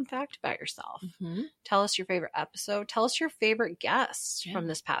us a fun fact about yourself. Mm-hmm. Tell us your favorite episode. Tell us your favorite guest from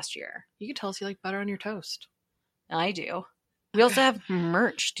this past year. You can tell us you like butter on your toast. I do. We also have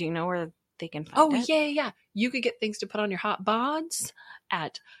merch. Do you know where they can find it? Yeah. You could get things to put on your hot bods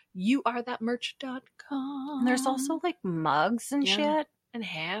at youarethatmerch.com. And there's also like mugs and shit. And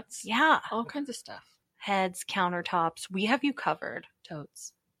hats. Yeah. All kinds of stuff. Heads, countertops. We have you covered.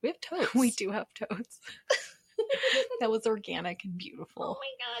 Totes. We have totes. We do have totes. That was organic and beautiful. Oh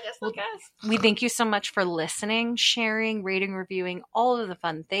my God, that's the best. We thank you so much for listening, sharing, rating, reviewing, all of the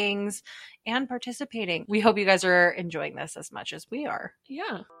fun things, and participating. We hope you guys are enjoying this as much as we are.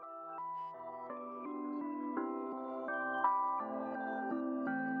 Yeah.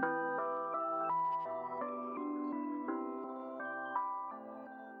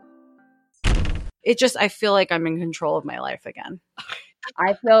 I feel like I'm in control of my life again.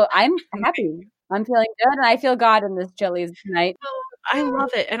 I'm happy. I'm feeling good, and I feel God in this Chili's tonight. I love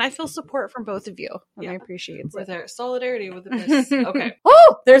it, and I feel support from both of you, and I appreciate it. With our solidarity with this. Okay.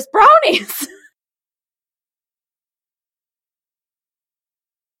 Oh, there's brownies.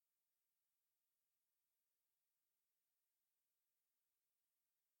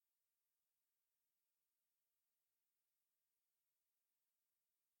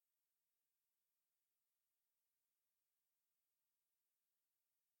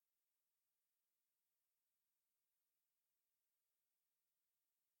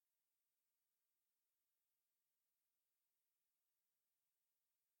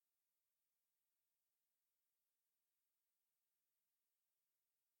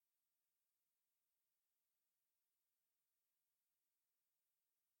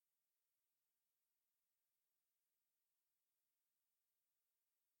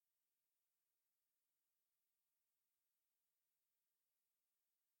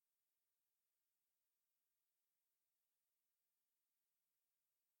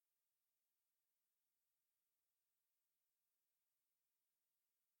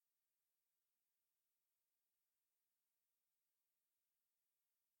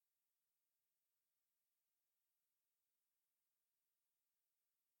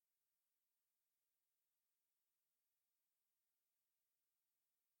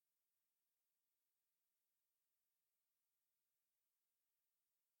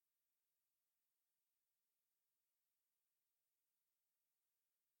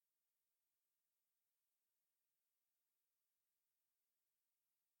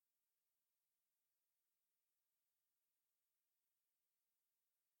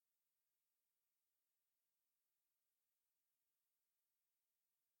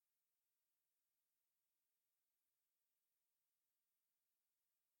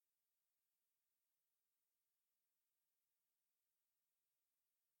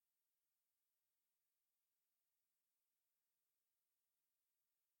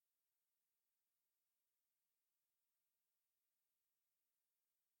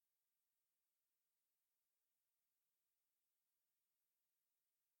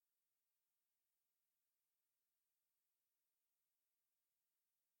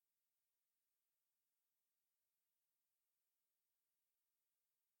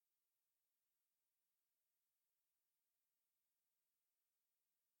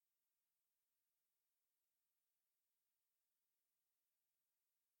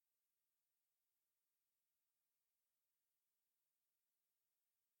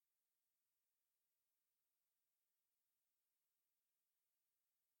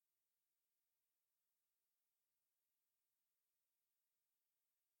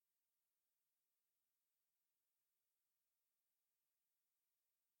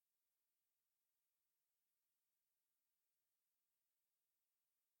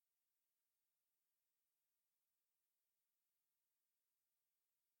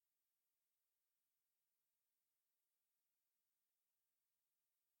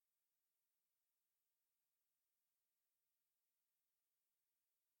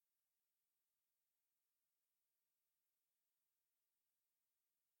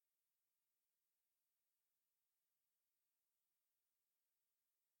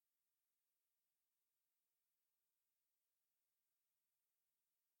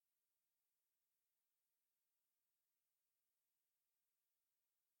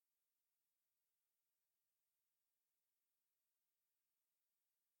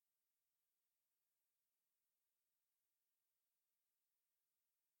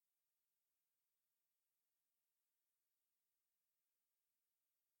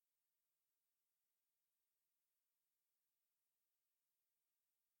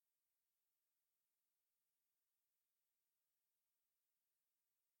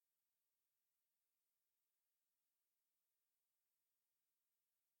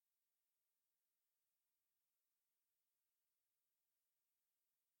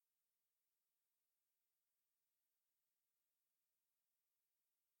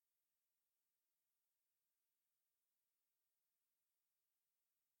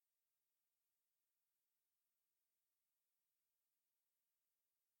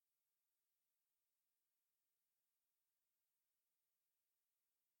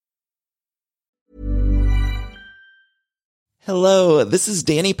 Hello, this is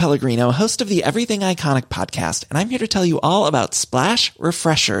Danny Pellegrino, host of the Everything Iconic podcast, and I'm here to tell you all about Splash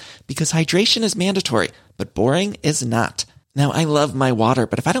Refresher, because hydration is mandatory, but boring is not. Now, I love my water,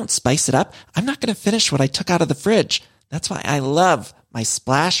 but if I don't spice it up, I'm not going to finish what I took out of the fridge. That's why I love my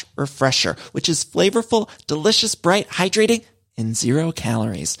Splash Refresher, which is flavorful, delicious, bright, hydrating, and 0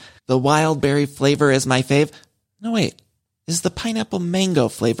 calories. The wild berry flavor is my fave. No, wait, is the pineapple mango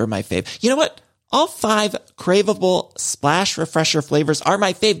flavor my fave? You know what? All 5 craveable Splash Refresher flavors are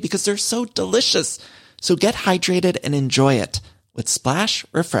my fave because they're so delicious. So get hydrated and enjoy it with Splash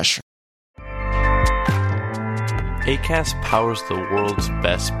Refresher. Acast powers the world's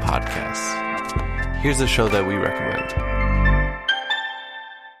best podcasts. Here's a show that we recommend.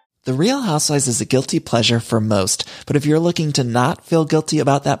 The Real Housewives is a guilty pleasure for most, but if you're looking to not feel guilty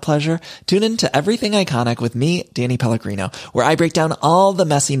about that pleasure, tune in to Everything Iconic with me, Danny Pellegrino, where I break down all the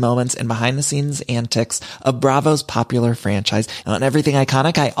messy moments and behind-the-scenes antics of Bravo's popular franchise. And on Everything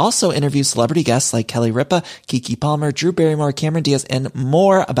Iconic, I also interview celebrity guests like Kelly Ripa, Keke Palmer, Drew Barrymore, Cameron Diaz, and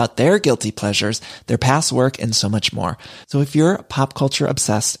more about their guilty pleasures, their past work, and so much more. So if you're pop culture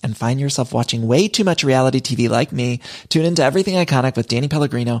obsessed and find yourself watching way too much reality TV like me, tune in to Everything Iconic with Danny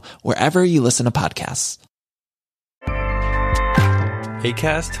Pellegrino, wherever you listen to podcasts.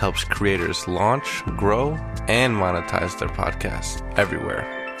 Acast helps creators launch, grow, and monetize their podcasts everywhere.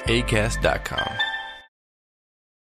 Acast.com.